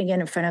I'm putting it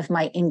in front of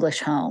my English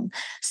home.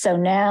 So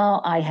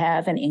now I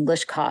have an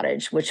English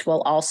cottage, which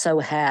will also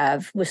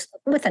have, with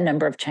a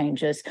number of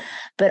changes,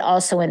 but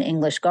also an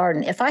English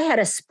garden. If I had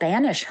a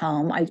Spanish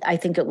home, I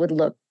think it would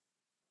look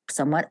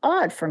somewhat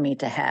odd for me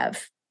to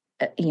have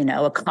a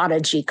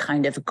cottagey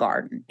kind of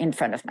garden in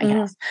front of my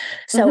house.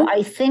 So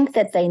I think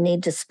that they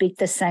need to speak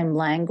the same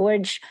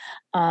language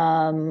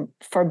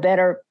for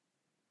better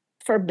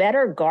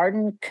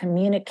garden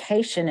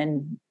communication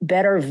and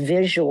better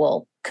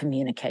visual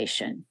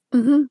communication.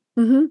 And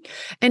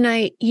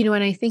I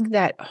think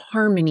that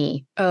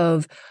harmony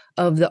of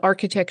the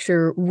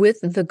architecture with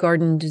the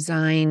garden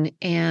design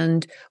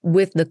and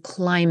with the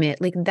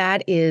climate, like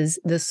that is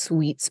the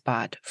sweet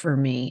spot for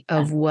me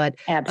of what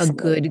a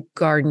good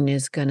garden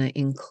is going to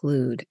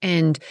include,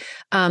 and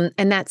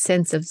that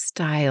sense of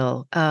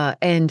style.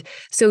 And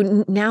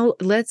so now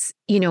let's,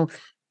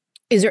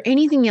 is there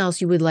anything else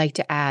you would like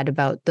to add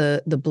about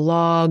the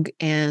blog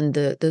and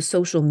the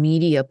social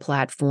media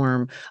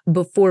platform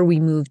before we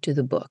move to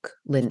the book,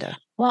 Linda?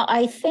 Well,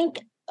 I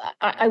think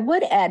I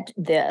would add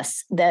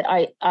this, that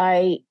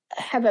I'm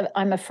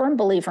a firm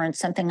believer in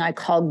something I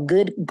call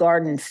good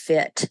garden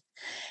fit.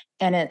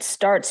 And it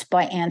starts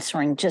by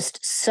answering just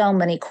so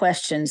many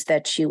questions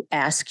that you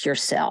ask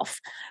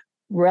yourself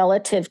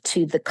relative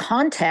to the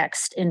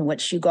context in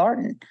which you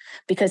garden,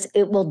 because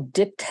it will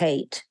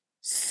dictate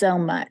so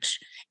much.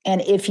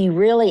 And if you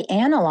really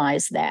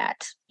analyze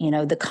that,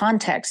 the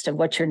context of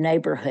what your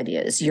neighborhood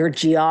is, your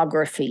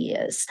geography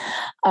is,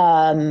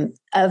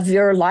 of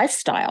your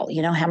lifestyle,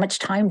 how much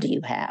time do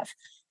you have?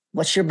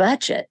 What's your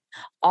budget?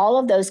 All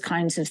of those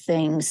kinds of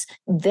things.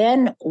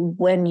 Then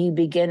when you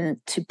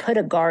begin to put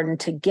a garden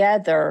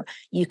together,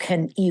 you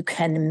can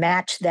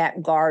match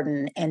that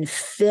garden and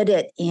fit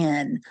it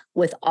in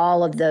with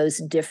all of those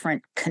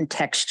different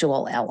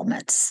contextual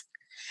elements.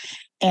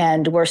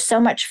 And where so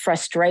much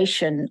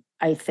frustration,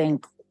 I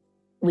think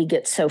we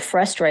get so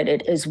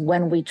frustrated, is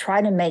when we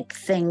try to make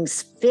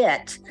things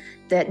fit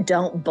that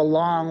don't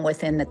belong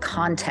within the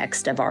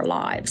context of our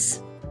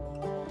lives.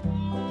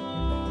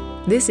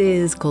 This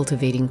is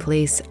Cultivating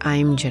Place.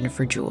 I'm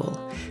Jennifer Jewell.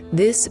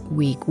 This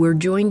week, we're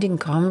joined in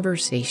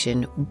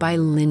conversation by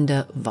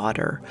Linda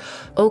Vater,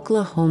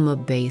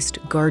 Oklahoma-based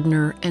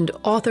gardener and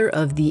author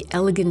of The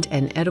Elegant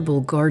and Edible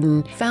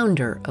Garden,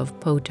 founder of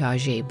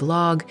Potager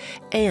Blog,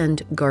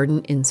 and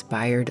Garden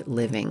Inspired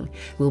Living.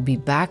 We'll be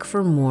back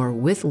for more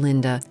with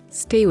Linda.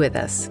 Stay with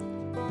us.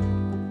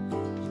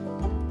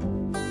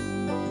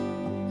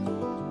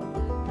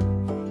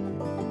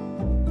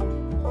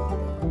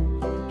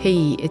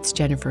 Hey, it's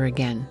Jennifer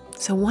again.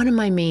 So one of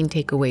my main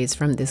takeaways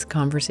from this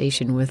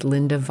conversation with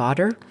Linda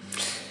Vater: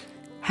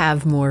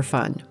 have more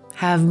fun,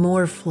 have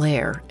more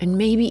flair, and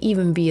maybe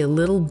even be a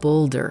little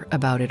bolder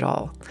about it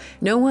all.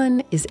 No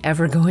one is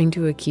ever going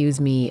to accuse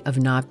me of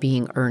not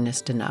being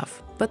earnest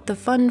enough, but the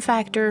fun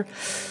factor,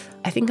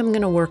 I think I'm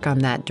going to work on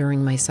that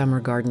during my summer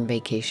garden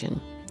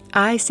vacation.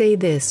 I say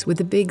this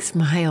with a big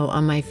smile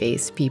on my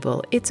face,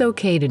 people. It's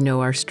okay to know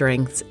our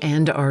strengths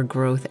and our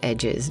growth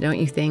edges, don't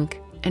you think?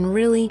 And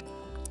really,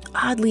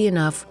 oddly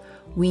enough,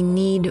 we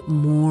need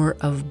more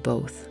of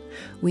both.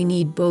 We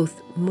need both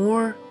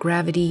more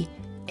gravity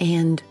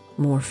and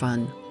more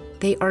fun.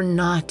 They are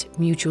not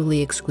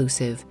mutually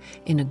exclusive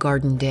in a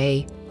garden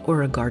day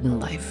or a garden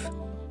life.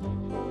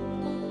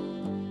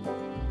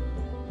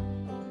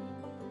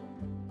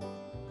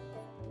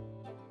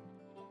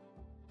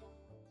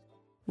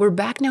 We're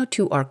back now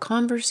to our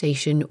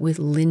conversation with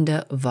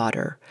Linda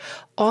Vater,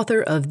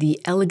 author of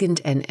The Elegant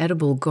and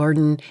Edible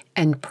Garden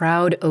and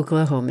proud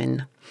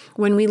Oklahoman.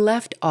 When we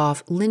left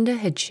off, Linda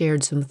had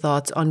shared some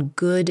thoughts on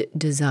good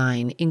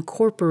design,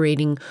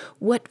 incorporating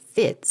what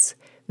fits,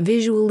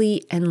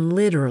 visually and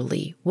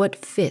literally, what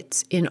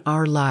fits in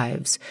our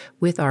lives,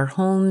 with our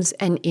homes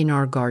and in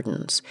our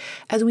gardens.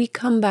 As we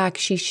come back,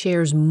 she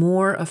shares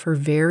more of her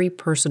very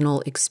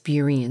personal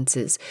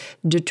experiences,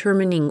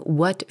 determining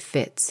what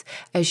fits,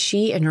 as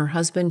she and her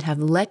husband have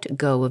let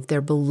go of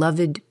their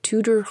beloved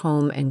Tudor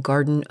home and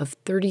garden of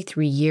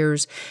 33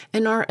 years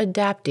and are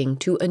adapting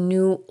to a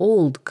new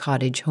old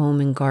cottage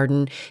home and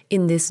garden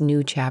in this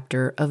new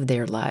chapter of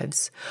their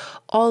lives.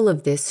 All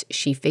of this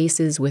she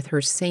faces with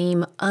her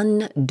same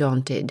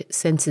undaunted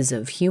senses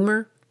of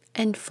humor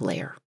and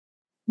flair.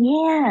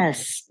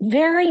 Yes,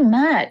 very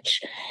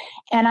much.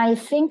 And I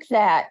think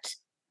that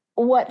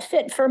what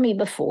fit for me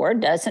before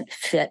doesn't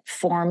fit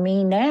for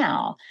me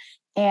now.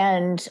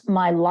 And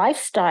my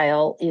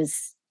lifestyle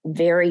is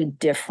very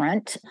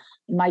different.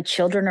 My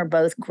children are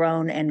both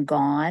grown and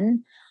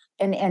gone.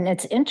 And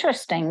it's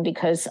interesting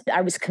because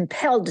I was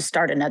compelled to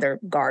start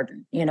another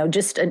garden,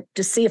 just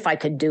to see if I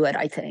could do it,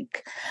 I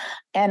think.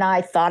 And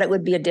I thought it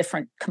would be a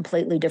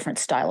completely different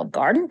style of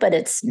garden, but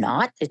it's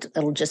not.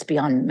 It'll just be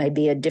on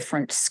maybe a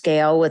different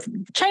scale with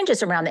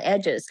changes around the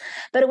edges.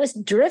 But it was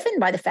driven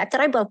by the fact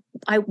that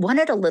I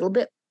wanted a little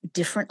bit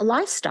different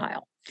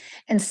lifestyle.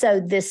 And so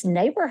this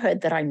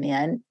neighborhood that I'm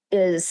in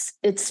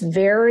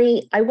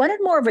I wanted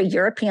more of a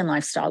European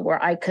lifestyle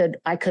where I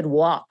could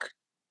walk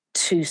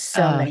to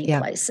so many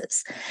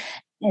places.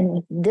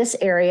 And this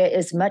area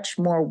is much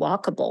more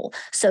walkable.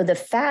 So the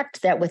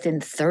fact that within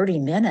 30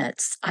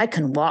 minutes, I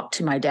can walk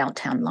to my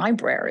downtown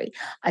library,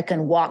 I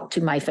can walk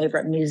to my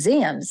favorite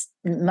museums,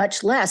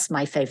 much less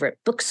my favorite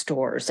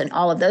bookstores and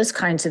all of those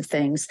kinds of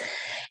things,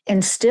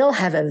 and still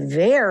have a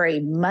very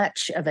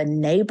much of a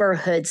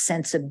neighborhood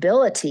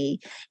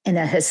sensibility in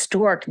a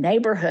historic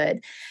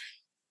neighborhood,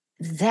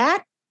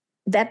 that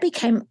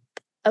became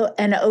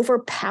an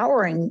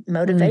overpowering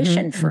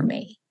motivation for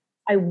me.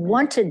 I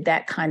wanted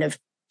that kind of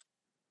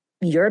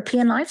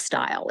European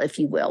lifestyle, if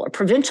you will, or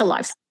provincial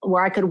lifestyle,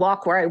 where I could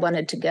walk where I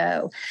wanted to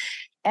go.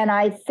 And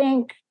I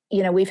think,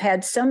 we've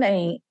had so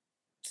many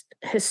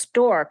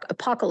historic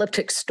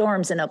apocalyptic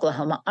storms in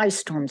Oklahoma, ice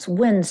storms,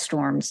 wind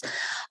storms,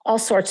 all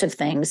sorts of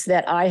things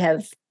that I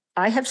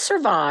have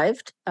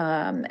survived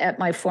at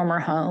my former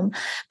home.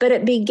 But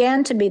it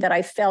began to be that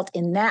I felt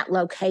in that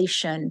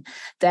location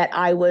that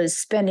I was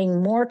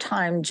spending more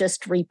time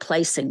just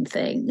replacing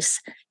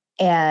things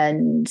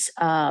and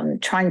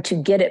trying to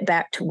get it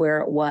back to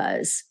where it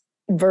was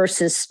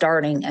versus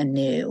starting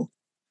anew.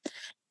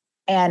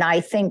 And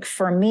I think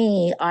for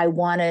me, I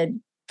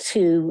wanted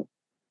to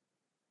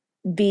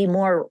be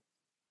more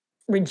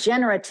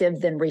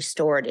regenerative than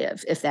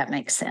restorative, if that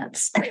makes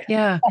sense.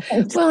 Yeah.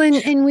 Well,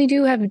 and we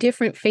do have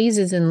different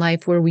phases in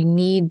life where we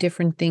need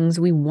different things.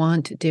 We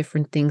want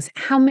different things.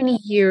 How many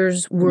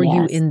years were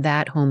you in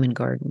that home and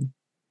garden?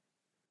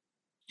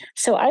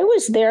 So I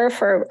was there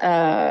for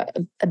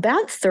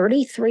about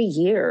 33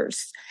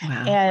 years.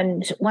 Wow.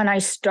 And when I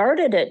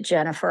started it,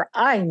 Jennifer,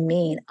 I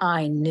mean,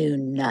 I knew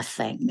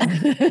nothing.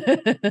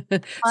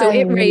 So I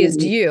it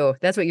raised knew, you.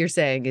 That's what you're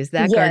saying, is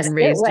that yes, garden it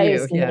raised you.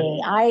 raised Yeah.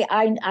 me.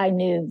 I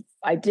knew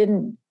I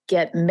didn't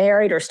get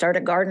married or start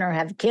a garden or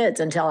have kids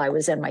until I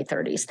was in my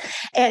 30s.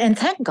 And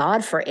thank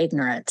God for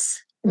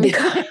ignorance.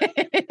 Because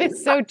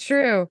It's so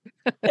true.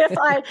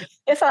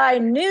 if I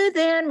knew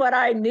then what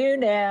I knew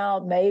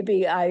now,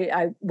 maybe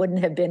I wouldn't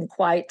have been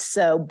quite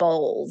so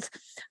bold.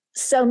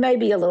 So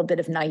maybe a little bit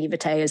of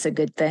naivete is a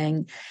good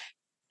thing.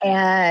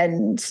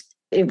 And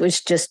it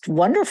was just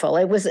wonderful.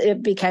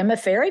 It became a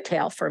fairy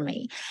tale for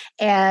me.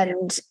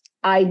 And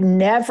I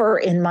never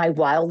in my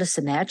wildest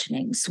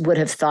imaginings would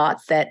have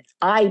thought that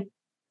I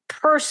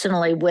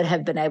personally would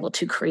have been able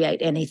to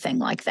create anything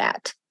like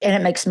that. And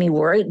it makes me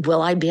worried,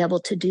 will I be able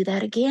to do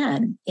that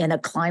again in a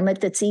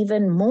climate that's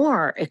even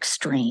more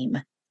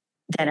extreme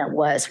than it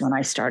was when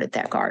I started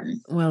that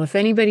garden? Well, if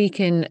anybody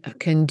can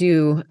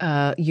do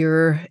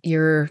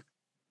your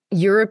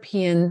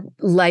European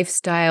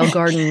lifestyle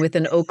garden with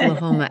an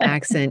Oklahoma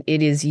accent,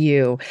 it is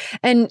you.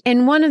 And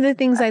one of the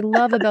things I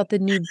love about the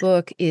new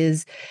book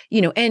is,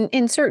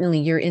 and certainly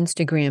your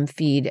Instagram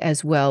feed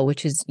as well,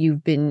 which is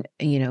you've been,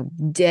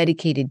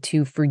 dedicated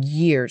to for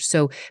years.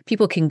 So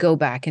people can go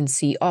back and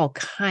see all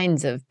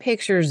kinds of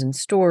pictures and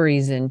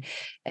stories and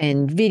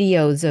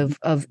videos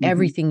of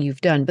everything you've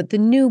done. But the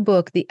new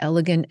book, The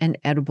Elegant and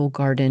Edible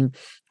Garden,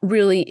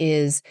 really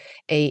is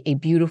a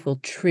beautiful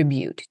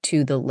tribute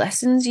to the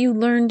lessons you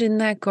learned in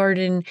that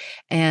garden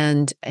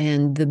and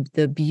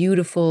the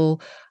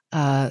beautiful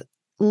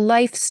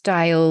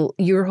lifestyle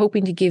you're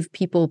hoping to give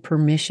people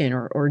permission,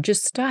 or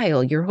just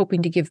style you're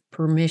hoping to give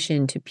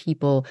permission to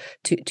people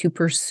to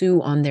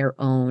pursue on their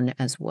own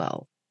as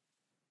well.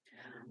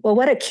 Well,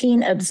 what a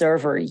keen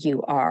observer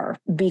you are,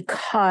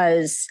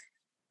 because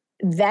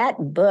that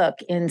book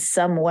in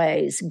some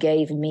ways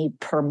gave me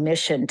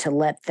permission to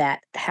let that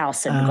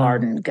house and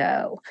garden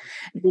go,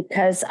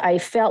 because I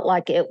felt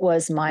like it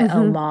was my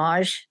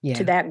homage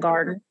to that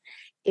garden.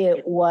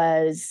 It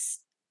was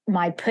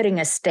my putting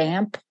a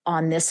stamp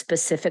on this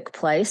specific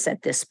place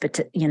at this,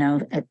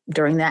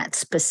 during that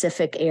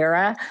specific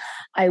era.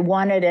 I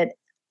wanted it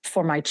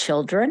for my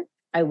children.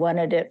 I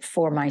wanted it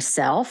for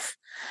myself,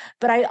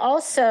 but I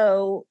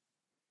also,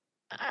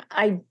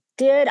 I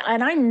did,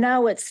 and I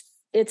know it's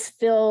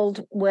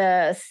filled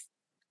with,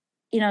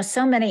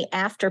 so many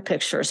after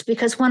pictures,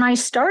 because when I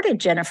started,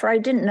 Jennifer, I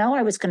didn't know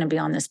I was going to be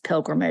on this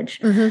pilgrimage.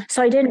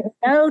 So I didn't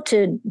know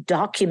to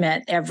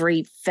document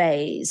every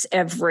phase,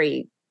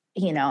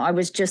 I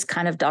was just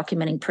kind of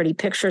documenting pretty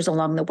pictures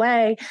along the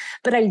way,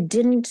 but I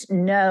didn't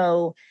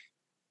know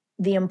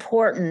the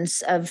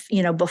importance of,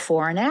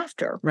 before and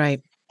after.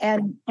 Right.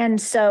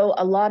 And so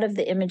a lot of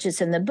the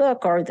images in the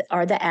book are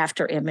the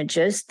after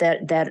images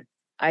that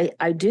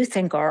I do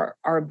think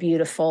are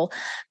beautiful,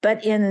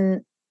 but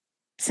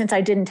since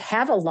I didn't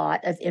have a lot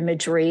of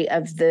imagery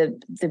of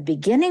the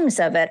beginnings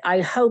of it,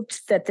 I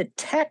hoped that the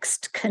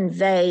text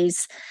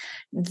conveys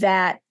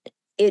that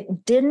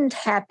it didn't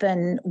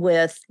happen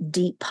with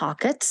deep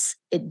pockets.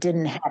 It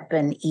didn't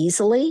happen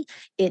easily.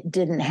 It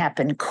didn't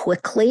happen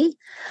quickly.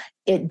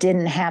 It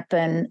didn't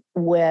happen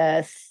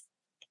with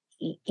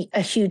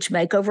a huge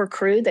makeover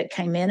crew that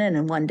came in and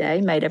in one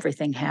day made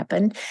everything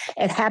happen.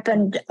 It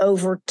happened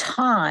over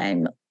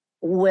time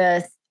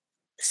with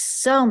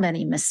so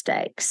many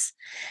mistakes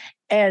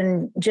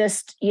and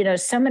just,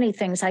 so many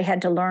things I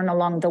had to learn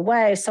along the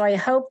way. So I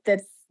hope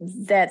that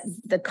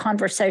the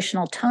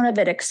conversational tone of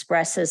it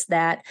expresses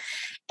that,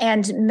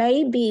 and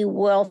maybe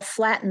will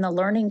flatten the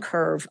learning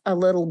curve a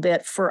little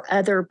bit for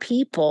other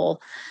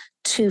people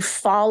to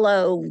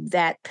follow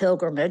that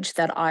pilgrimage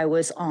that I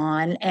was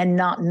on and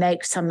not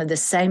make some of the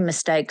same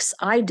mistakes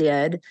I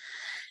did.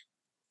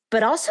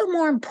 But also,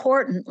 more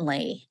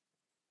importantly,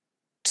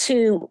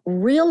 to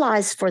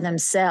realize for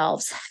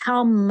themselves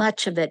how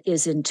much of it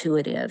is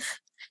intuitive,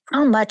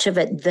 how much of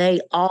it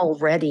they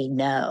already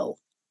know.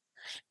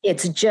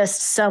 It's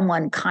just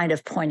someone kind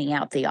of pointing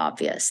out the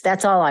obvious.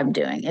 That's all I'm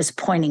doing, is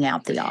pointing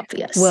out the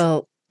obvious.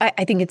 Well,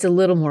 I think it's a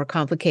little more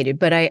complicated,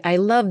 but I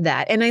love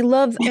that. And I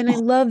love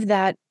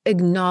that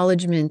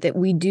acknowledgement that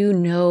we do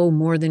know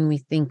more than we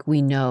think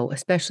we know,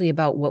 especially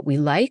about what we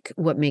like,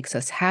 what makes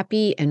us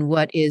happy, and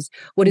what is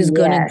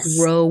going to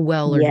grow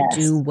well or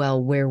do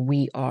well where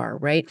we are,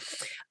 right?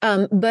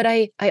 But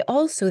I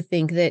also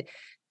think that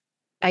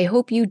I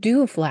hope you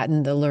do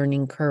flatten the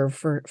learning curve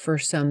for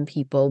some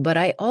people, but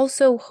I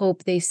also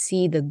hope they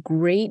see the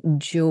great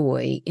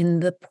joy in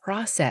the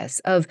process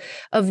of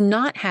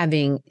not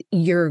having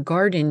your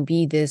garden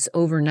be this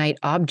overnight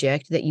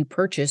object that you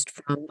purchased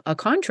from a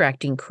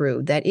contracting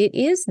crew, that it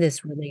is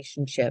this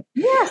relationship.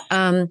 Yes.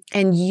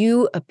 And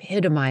you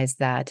epitomize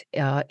that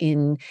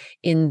in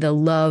the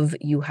love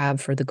you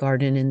have for the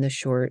garden and the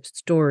short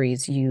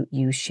stories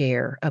you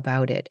share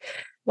about it.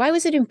 Why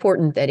was it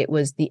important that it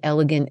was the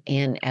elegant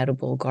and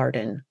edible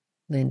garden,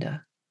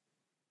 Linda?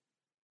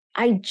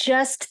 I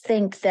just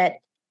think that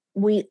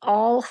we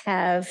all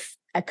have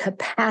a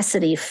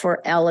capacity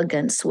for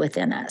elegance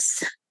within us.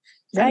 Does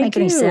that I make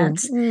any do.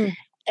 sense?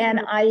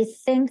 And I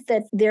think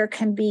that there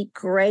can be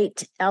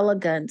great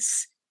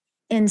elegance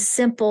in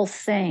simple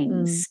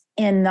things,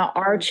 in the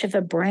arch of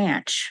a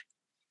branch,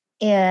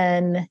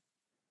 in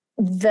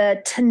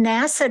the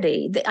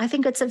tenacity. I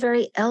think it's a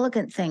very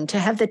elegant thing to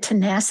have the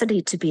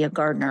tenacity to be a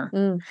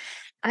gardener.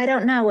 I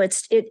don't know.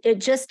 It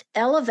just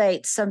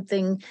elevates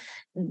something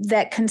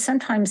that can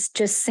sometimes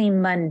just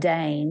seem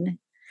mundane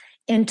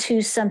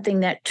into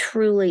something that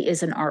truly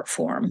is an art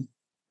form.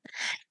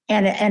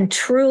 And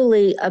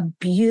truly a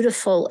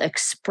beautiful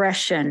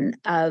expression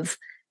of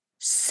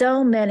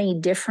so many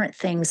different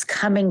things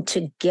coming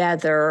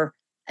together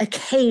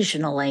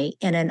occasionally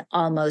in an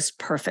almost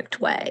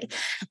perfect way.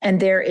 And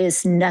there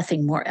is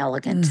nothing more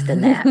elegant than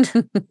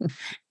that.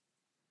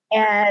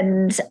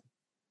 And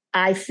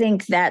I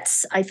think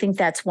that's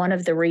one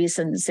of the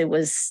reasons it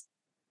was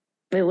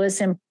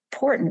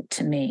important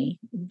to me,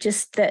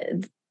 just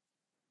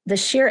the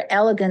sheer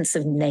elegance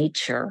of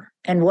nature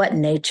and what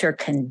nature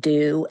can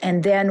do,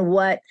 and then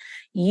what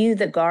you,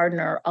 the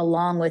gardener,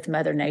 along with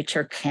Mother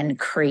Nature, can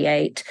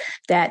create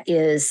that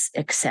is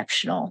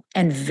exceptional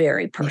and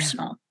very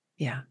personal.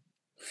 Yeah.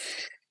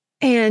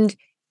 And,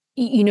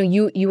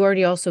 you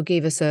already also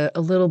gave us a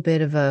little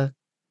bit of a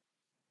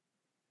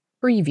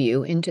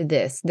preview into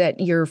this, that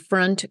your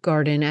front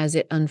garden, as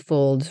it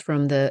unfolds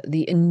from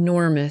the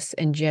enormous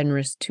and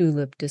generous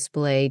tulip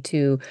display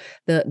to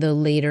the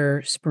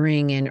later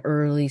spring and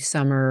early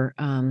summer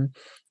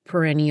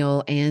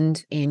perennial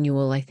and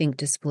annual, I think,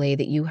 display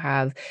that you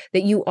have,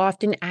 that you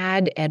often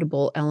add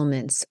edible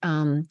elements.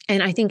 And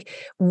I think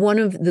one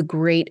of the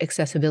great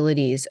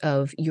accessibilities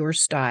of your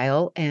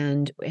style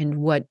and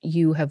what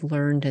you have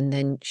learned and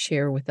then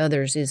share with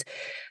others is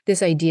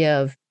this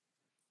idea of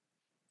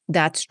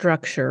that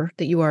structure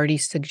that you already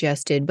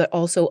suggested, but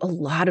also a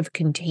lot of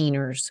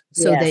containers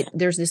so that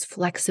there's this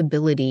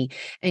flexibility,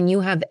 and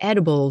you have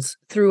edibles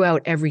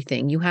throughout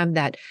everything. You have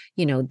that,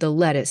 the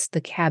lettuce,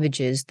 the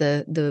cabbages,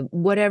 the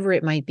whatever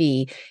it might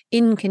be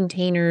in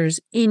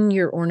containers, in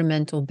your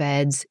ornamental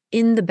beds,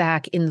 in the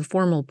back, in the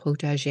formal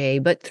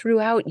potager, but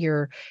throughout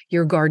your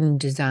garden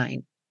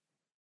design.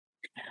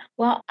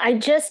 Well, I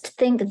just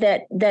think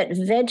that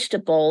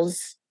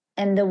vegetables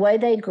and the way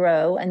they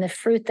grow and the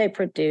fruit they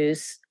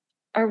produce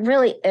are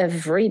really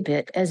every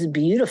bit as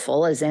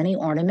beautiful as any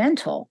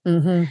ornamental.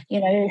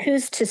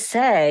 Who's to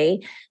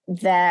say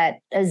that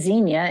a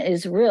zinnia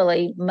is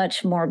really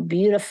much more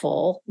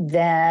beautiful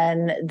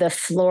than the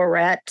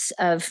floret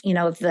of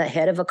the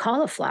head of a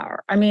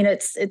cauliflower? I mean,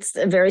 it's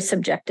a very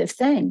subjective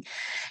thing.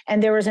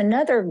 And there was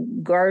another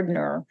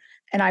gardener,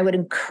 and I would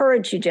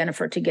encourage you,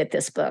 Jennifer, to get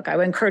this book. I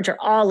would encourage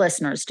all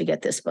listeners to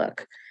get this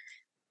book.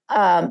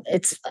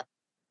 It's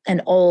an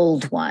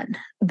old one,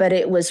 but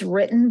it was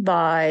written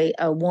by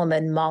a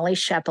woman, Molly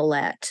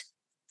Chapelet,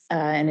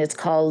 and it's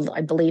called,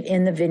 I believe,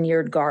 In the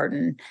Vineyard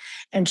Garden.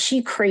 And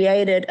she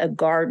created a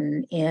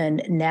garden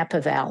in Napa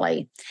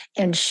Valley,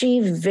 and she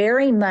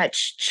very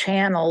much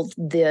channeled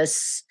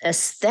this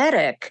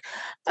aesthetic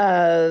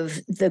of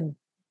the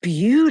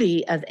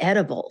beauty of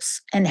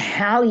edibles and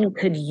how you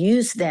could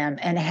use them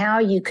and how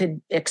you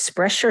could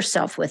express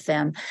yourself with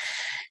them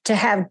to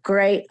have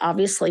great,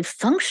 obviously,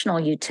 functional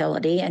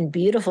utility and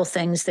beautiful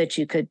things that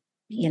you could,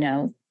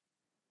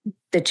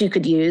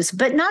 use,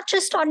 but not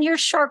just on your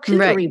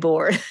charcuterie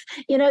board.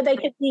 They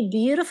could be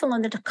beautiful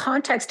in the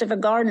context of a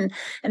garden,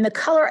 and the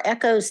color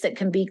echoes that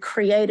can be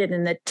created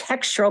and the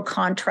textural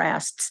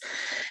contrasts,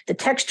 the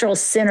textural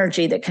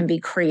synergy that can be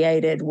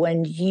created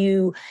when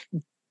you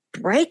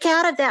break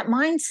out of that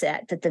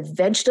mindset that the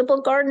vegetable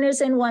garden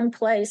is in one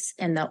place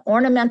and the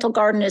ornamental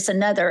garden is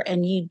another,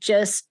 and you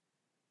just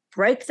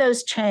break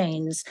those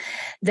chains,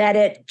 that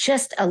it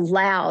just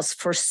allows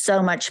for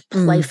so much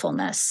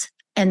playfulness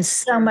and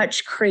so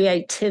much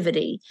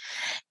creativity.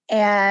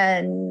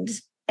 And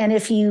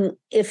if you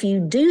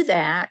do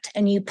that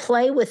and you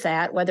play with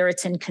that, whether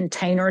it's in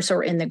containers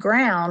or in the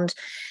ground,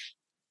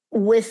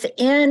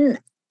 within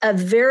a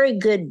very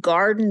good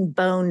garden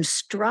bone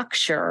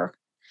structure,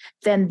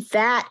 then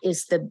that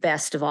is the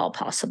best of all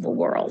possible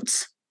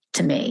worlds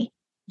to me.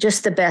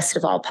 Just the best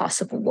of all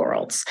possible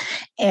worlds.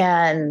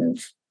 And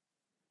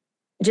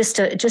just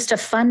a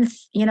fun,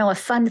 a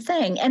fun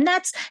thing. And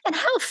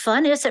how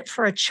fun is it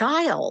for a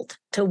child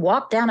to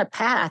walk down a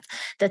path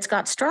that's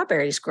got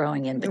strawberries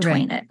growing in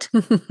between it?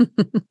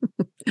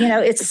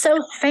 It's so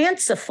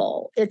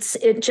fanciful. It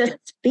just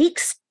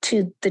speaks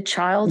to the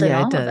child in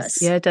all of us.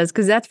 Yeah, it does.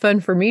 Because that's fun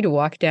for me to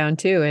walk down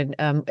too, and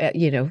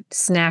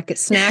snack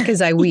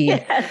as I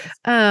weed.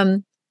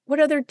 What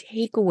other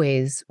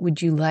takeaways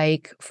would you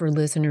like for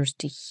listeners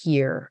to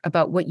hear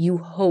about what you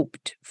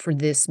hoped for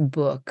this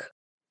book?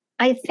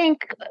 I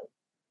think,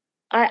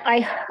 I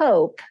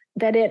hope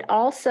that it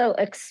also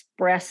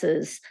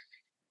expresses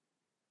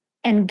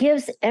and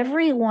gives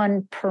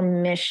everyone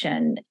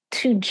permission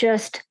to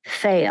just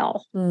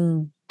fail,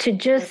 to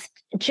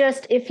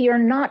just if you're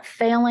not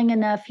failing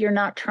enough, you're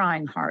not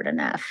trying hard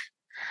enough.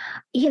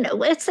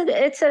 It's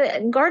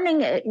a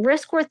gardening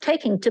risk worth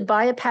taking to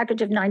buy a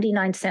package of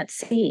 99-cent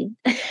seed.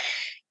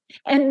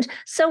 And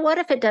so what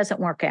if it doesn't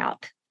work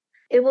out?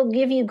 It will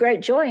give you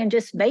great joy in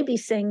just maybe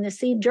seeing the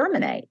seed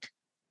germinate,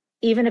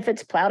 even if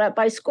it's plowed up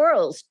by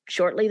squirrels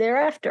shortly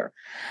thereafter.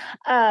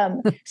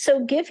 So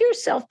give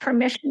yourself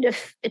permission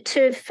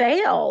to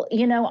fail.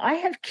 I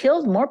have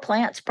killed more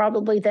plants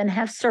probably than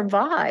have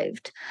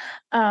survived.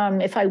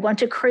 If I want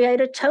to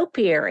create a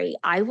topiary,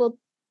 I will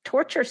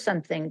torture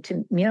something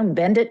to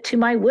bend it to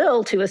my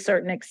will to a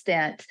certain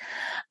extent.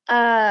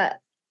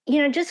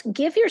 Just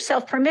give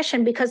yourself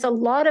permission, because a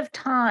lot of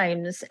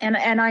times, and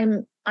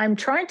I'm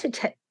trying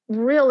to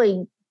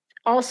really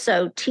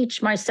also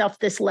teach myself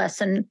this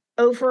lesson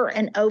over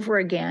and over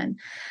again,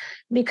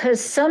 because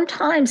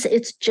sometimes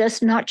it's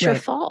just not your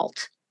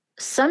fault.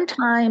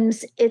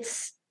 Sometimes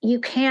you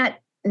can't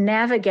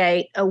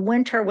navigate a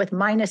winter with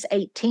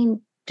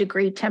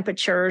 -18-degree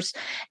temperatures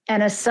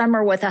and a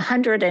summer with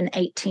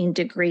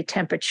 118-degree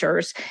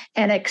temperatures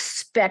and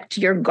expect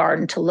your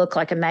garden to look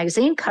like a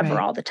magazine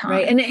cover all the time.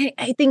 Right. And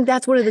I think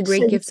that's one of the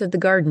great gifts of the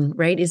garden,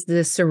 right? Is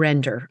the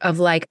surrender of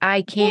like,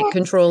 I can't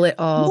control it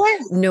all,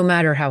 no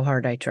matter how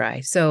hard I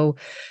try. So,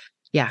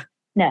 yeah.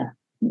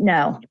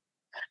 No.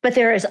 But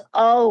there is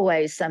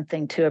always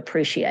something to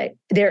appreciate.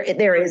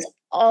 There is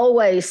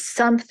always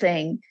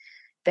something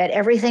that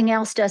everything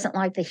else doesn't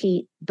like the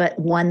heat, but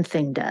one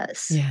thing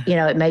does.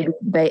 Yeah. It may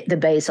be the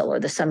basil or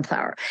the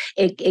sunflower.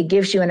 It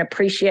gives you an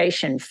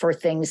appreciation for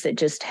things that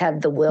just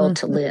have the will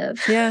to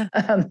live. Yeah.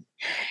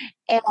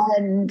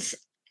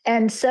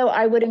 And so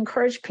I would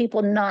encourage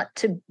people not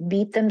to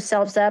beat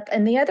themselves up.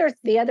 And the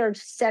other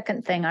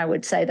second thing I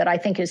would say that I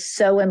think is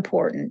so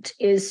important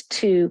is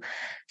to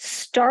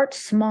start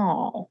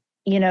small.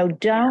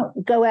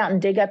 Don't go out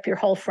and dig up your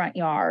whole front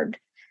yard.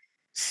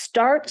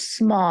 Start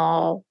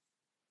small.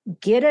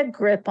 Get a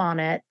grip on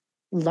it,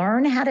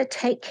 learn how to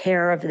take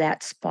care of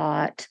that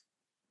spot,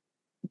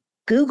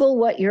 Google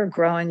what you're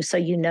growing so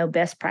you know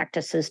best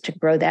practices to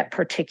grow that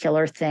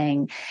particular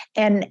thing,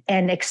 and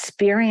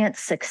experience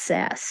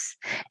success.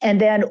 And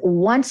then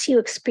once you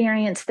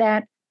experience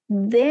that,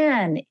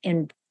 then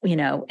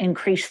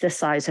increase the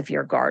size of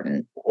your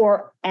garden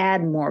or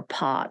add more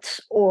pots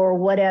or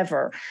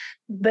whatever.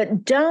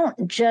 But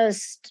don't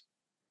just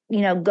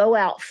go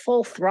out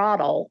full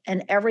throttle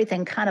and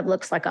everything kind of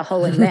looks like a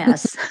holy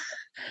mess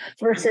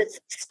versus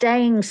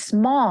staying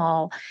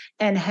small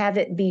and have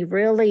it be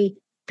really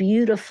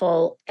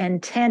beautiful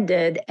and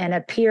tended and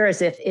appear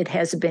as if it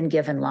has been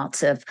given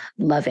lots of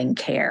loving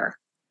care.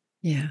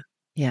 Yeah.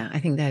 Yeah. I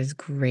think that is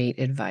great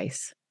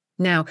advice.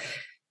 Now,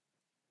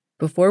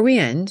 before we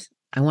end,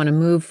 I want to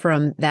move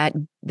from that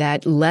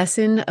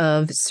lesson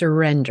of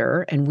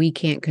surrender and we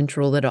can't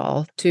control it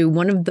all to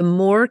one of the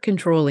more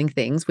controlling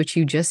things, which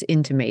you just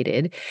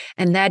intimated,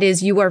 and that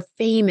is you are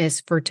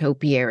famous for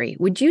topiary.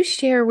 Would you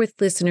share with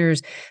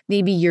listeners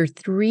maybe your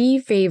 3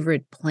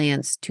 favorite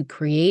plants to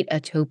create a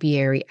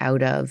topiary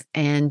out of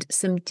and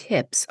some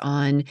tips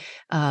on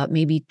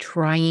maybe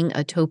trying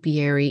a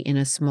topiary in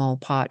a small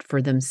pot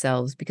for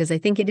themselves? Because I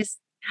think it's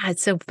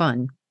so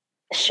fun.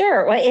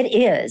 Sure. Well, it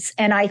is.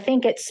 And I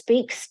think it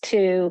speaks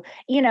to,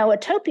 a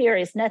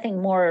topiary is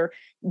nothing more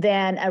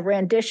than a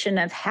rendition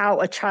of how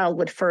a child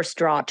would first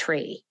draw a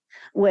tree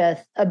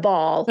with a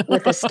ball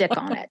with a stick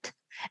on it.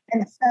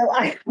 And so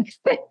I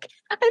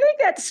think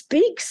that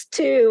speaks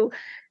to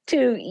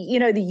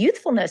the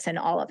youthfulness in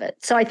all of it.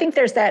 So I think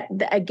there's that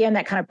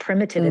kind of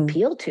primitive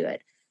appeal to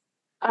it.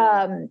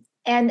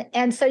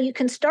 And so you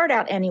can start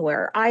out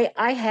anywhere.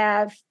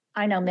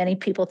 I know many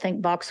people think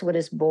boxwood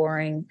is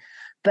boring,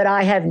 but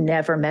I have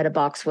never met a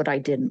boxwood I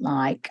didn't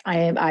like.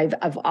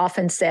 I've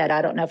often said,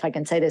 I don't know if I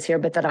can say this here,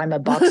 but that I'm a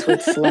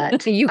boxwood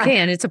slut. You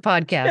can. It's a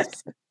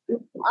podcast.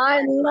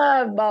 I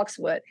love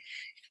boxwood.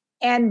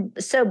 And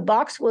so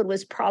boxwood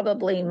was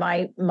probably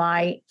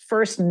my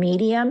first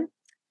medium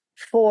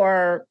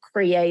for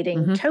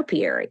creating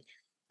topiary,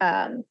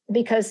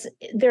 because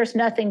there's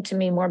nothing to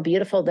me more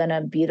beautiful than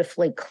a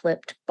beautifully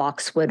clipped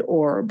boxwood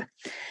orb.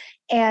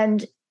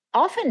 And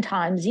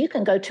oftentimes you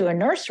can go to a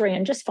nursery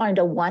and just find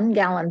a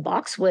 1-gallon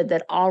boxwood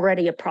that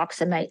already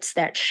approximates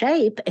that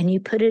shape, and you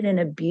put it in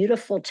a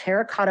beautiful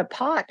terracotta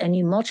pot and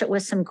you mulch it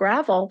with some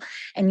gravel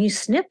and you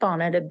snip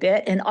on it a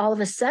bit, and all of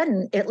a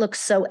sudden it looks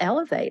so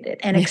elevated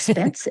and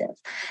expensive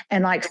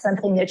and like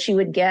something that you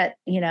would get,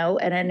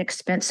 at an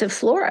expensive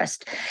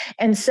florist.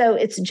 And so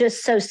it's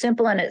just so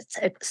simple and it's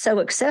so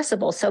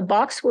accessible. So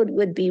boxwood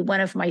would be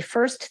one of my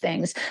first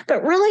things,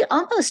 but really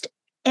almost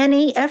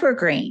any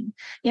evergreen.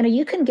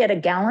 You can get a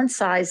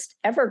gallon-sized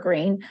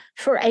evergreen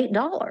for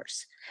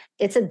 $8.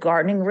 It's a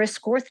gardening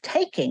risk worth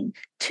taking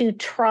to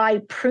try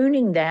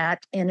pruning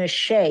that in a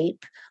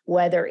shape,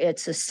 whether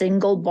it's a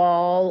single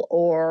ball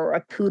or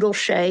a poodle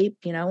shape,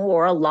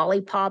 or a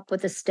lollipop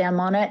with a stem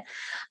on it.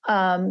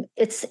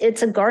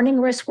 It's a gardening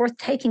risk worth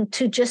taking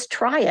to just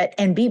try it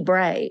and be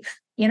brave.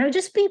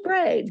 Just be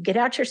brave. Get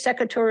out your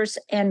secateurs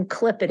and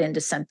clip it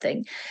into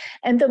something.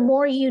 And the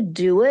more you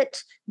do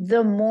it,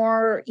 the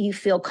more you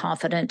feel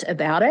confident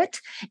about it.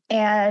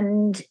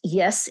 And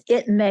yes,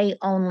 it may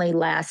only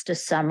last a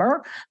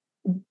summer,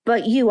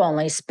 but you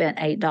only spent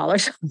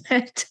 $8 on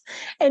it.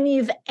 And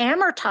you've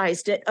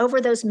amortized it over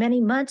those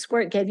many months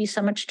where it gave you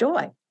so much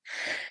joy.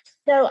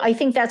 So I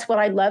think that's what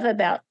I love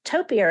about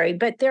topiary,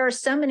 but there are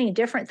so many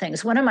different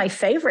things. One of my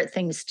favorite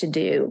things to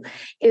do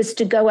is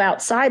to go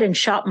outside and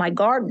shop my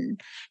garden.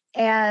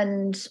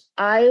 And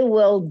I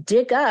will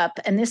dig up,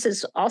 and this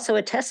is also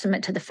a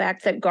testament to the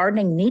fact that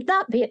gardening need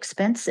not be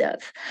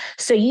expensive.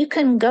 So you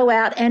can go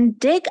out and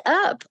dig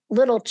up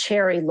little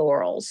cherry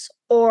laurels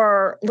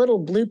or little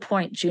blue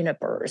point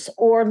junipers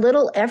or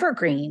little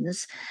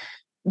evergreens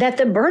that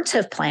the birds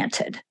have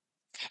planted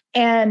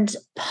and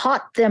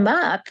pot them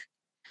up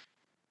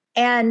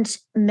and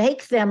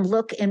make them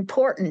look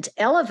important,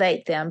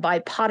 elevate them by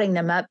potting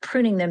them up,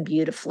 pruning them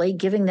beautifully,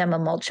 giving them a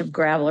mulch of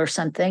gravel or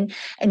something.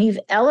 And you've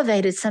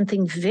elevated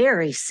something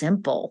very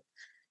simple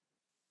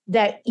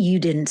that you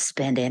didn't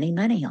spend any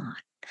money on.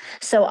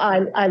 So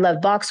I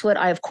love boxwood.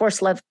 I, of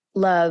course,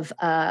 love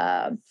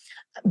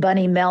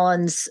Bunny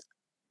Mellon's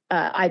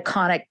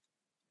iconic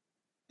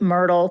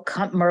Myrtle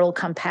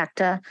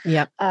compacta.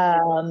 Yep.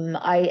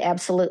 I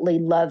absolutely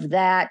love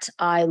that.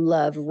 I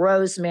love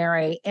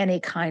rosemary, any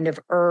kind of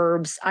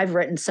herbs. I've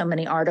written so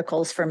many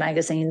articles for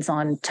magazines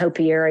on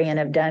topiary and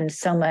have done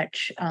so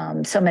much,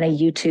 so many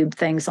YouTube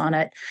things on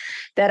it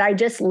that I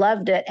just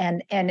loved it.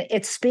 And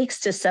it speaks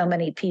to so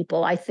many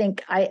people. I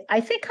think I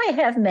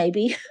have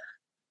maybe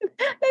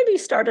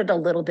started a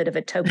little bit of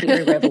a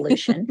topiary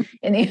revolution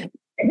in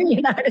the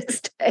United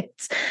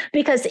States,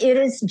 because it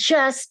is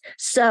just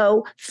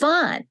so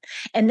fun,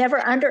 and never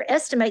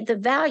underestimate the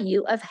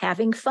value of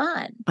having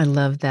fun. I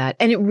love that.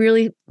 And it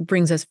really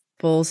brings us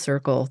full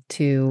circle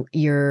to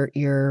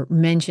your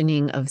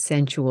mentioning of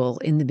sensual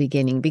in the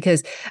beginning,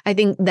 because I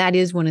think that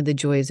is one of the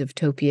joys of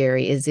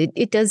topiary. Is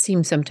it does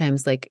seem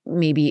sometimes like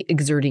maybe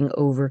exerting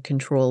over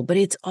control, but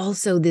it's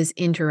also this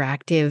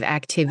interactive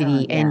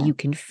activity, and you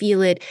can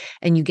feel it,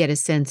 and you get a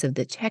sense of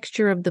the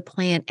texture of the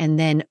plant. And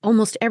then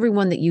almost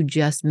everyone that you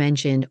just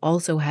mentioned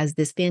also has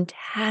this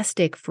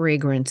fantastic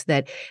fragrance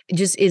that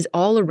just is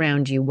all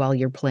around you while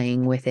you're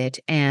playing with it.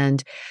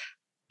 And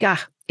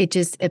it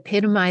just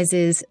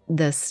epitomizes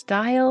the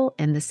style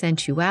and the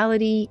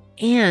sensuality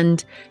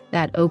and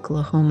that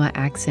Oklahoma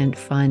accent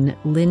fun.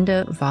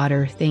 Linda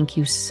Vater, thank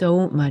you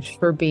so much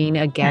for being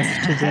a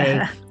guest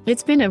today.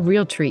 It's been a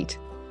real treat.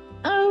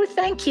 Oh,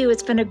 thank you.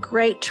 It's been a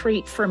great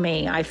treat for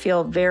me. I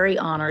feel very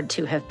honored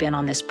to have been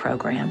on this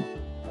program.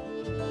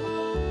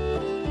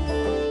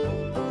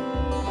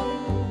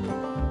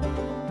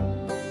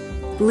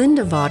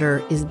 Linda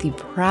Vater is the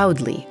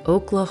proudly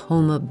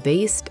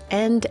Oklahoma-based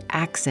and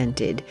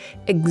accented,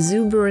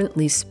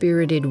 exuberantly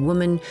spirited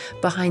woman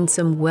behind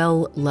some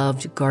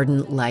well-loved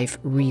garden life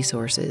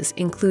resources,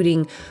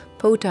 including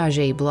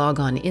Potager blog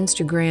on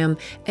Instagram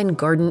and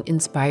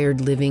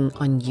garden-inspired living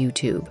on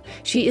YouTube.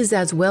 She is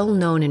as well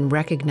known and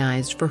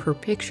recognized for her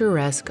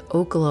picturesque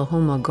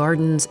Oklahoma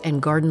gardens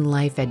and garden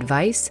life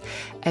advice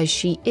as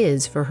she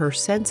is for her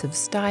sense of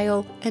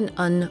style and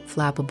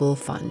unflappable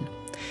fun.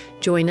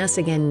 Join us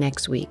again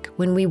next week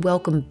when we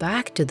welcome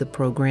back to the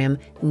program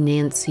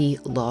Nancy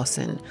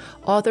Lawson,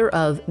 author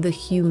of The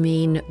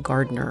Humane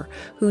Gardener,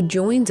 who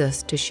joins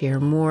us to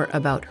share more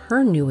about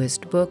her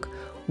newest book,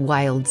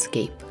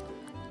 Wildscape.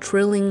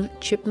 Trilling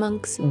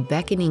chipmunks,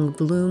 beckoning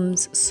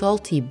blooms,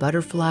 salty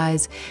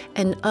butterflies,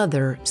 and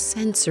other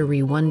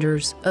sensory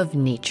wonders of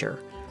nature.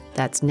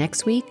 That's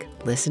next week.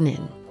 Listen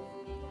in.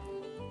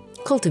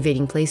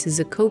 Cultivating Place is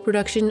a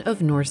co-production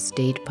of North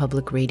State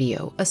Public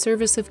Radio, a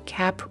service of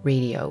CAP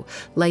Radio,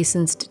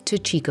 licensed to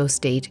Chico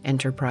State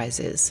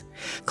Enterprises.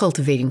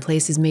 Cultivating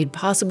Place is made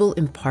possible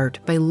in part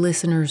by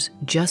listeners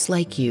just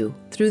like you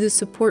through the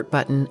support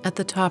button at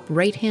the top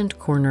right-hand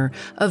corner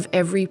of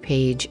every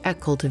page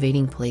at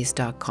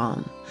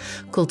cultivatingplace.com.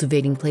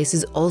 Cultivating Place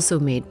is also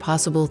made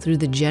possible through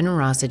the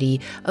generosity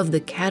of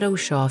the Caddo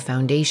Shaw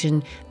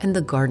Foundation and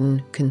the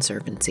Garden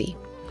Conservancy.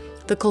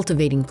 The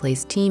Cultivating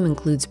Place team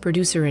includes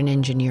producer and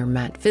engineer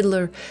Matt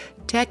Fiddler,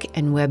 tech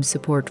and web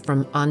support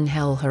from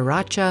Angel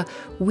Haracha,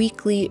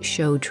 weekly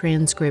show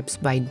transcripts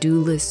by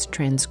Duelist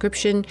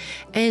Transcription,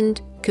 and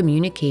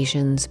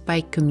communications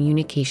by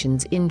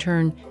communications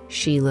intern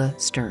Sheila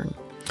Stern.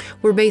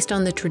 We're based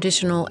on the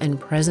traditional and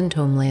present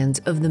homelands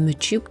of the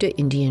Mechoopda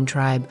Indian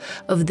tribe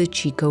of the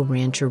Chico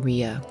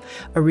Rancheria.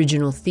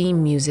 Original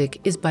theme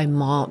music is by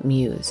Ma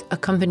Muse,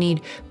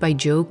 accompanied by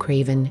Joe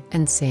Craven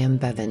and Sam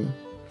Bevan.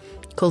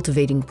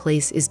 Cultivating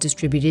Place is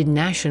distributed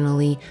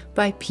nationally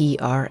by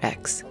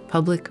PRX,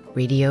 Public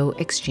Radio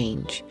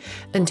Exchange.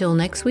 Until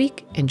next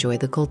week, enjoy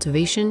the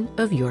cultivation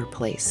of your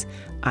place.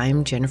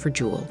 I'm Jennifer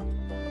Jewell.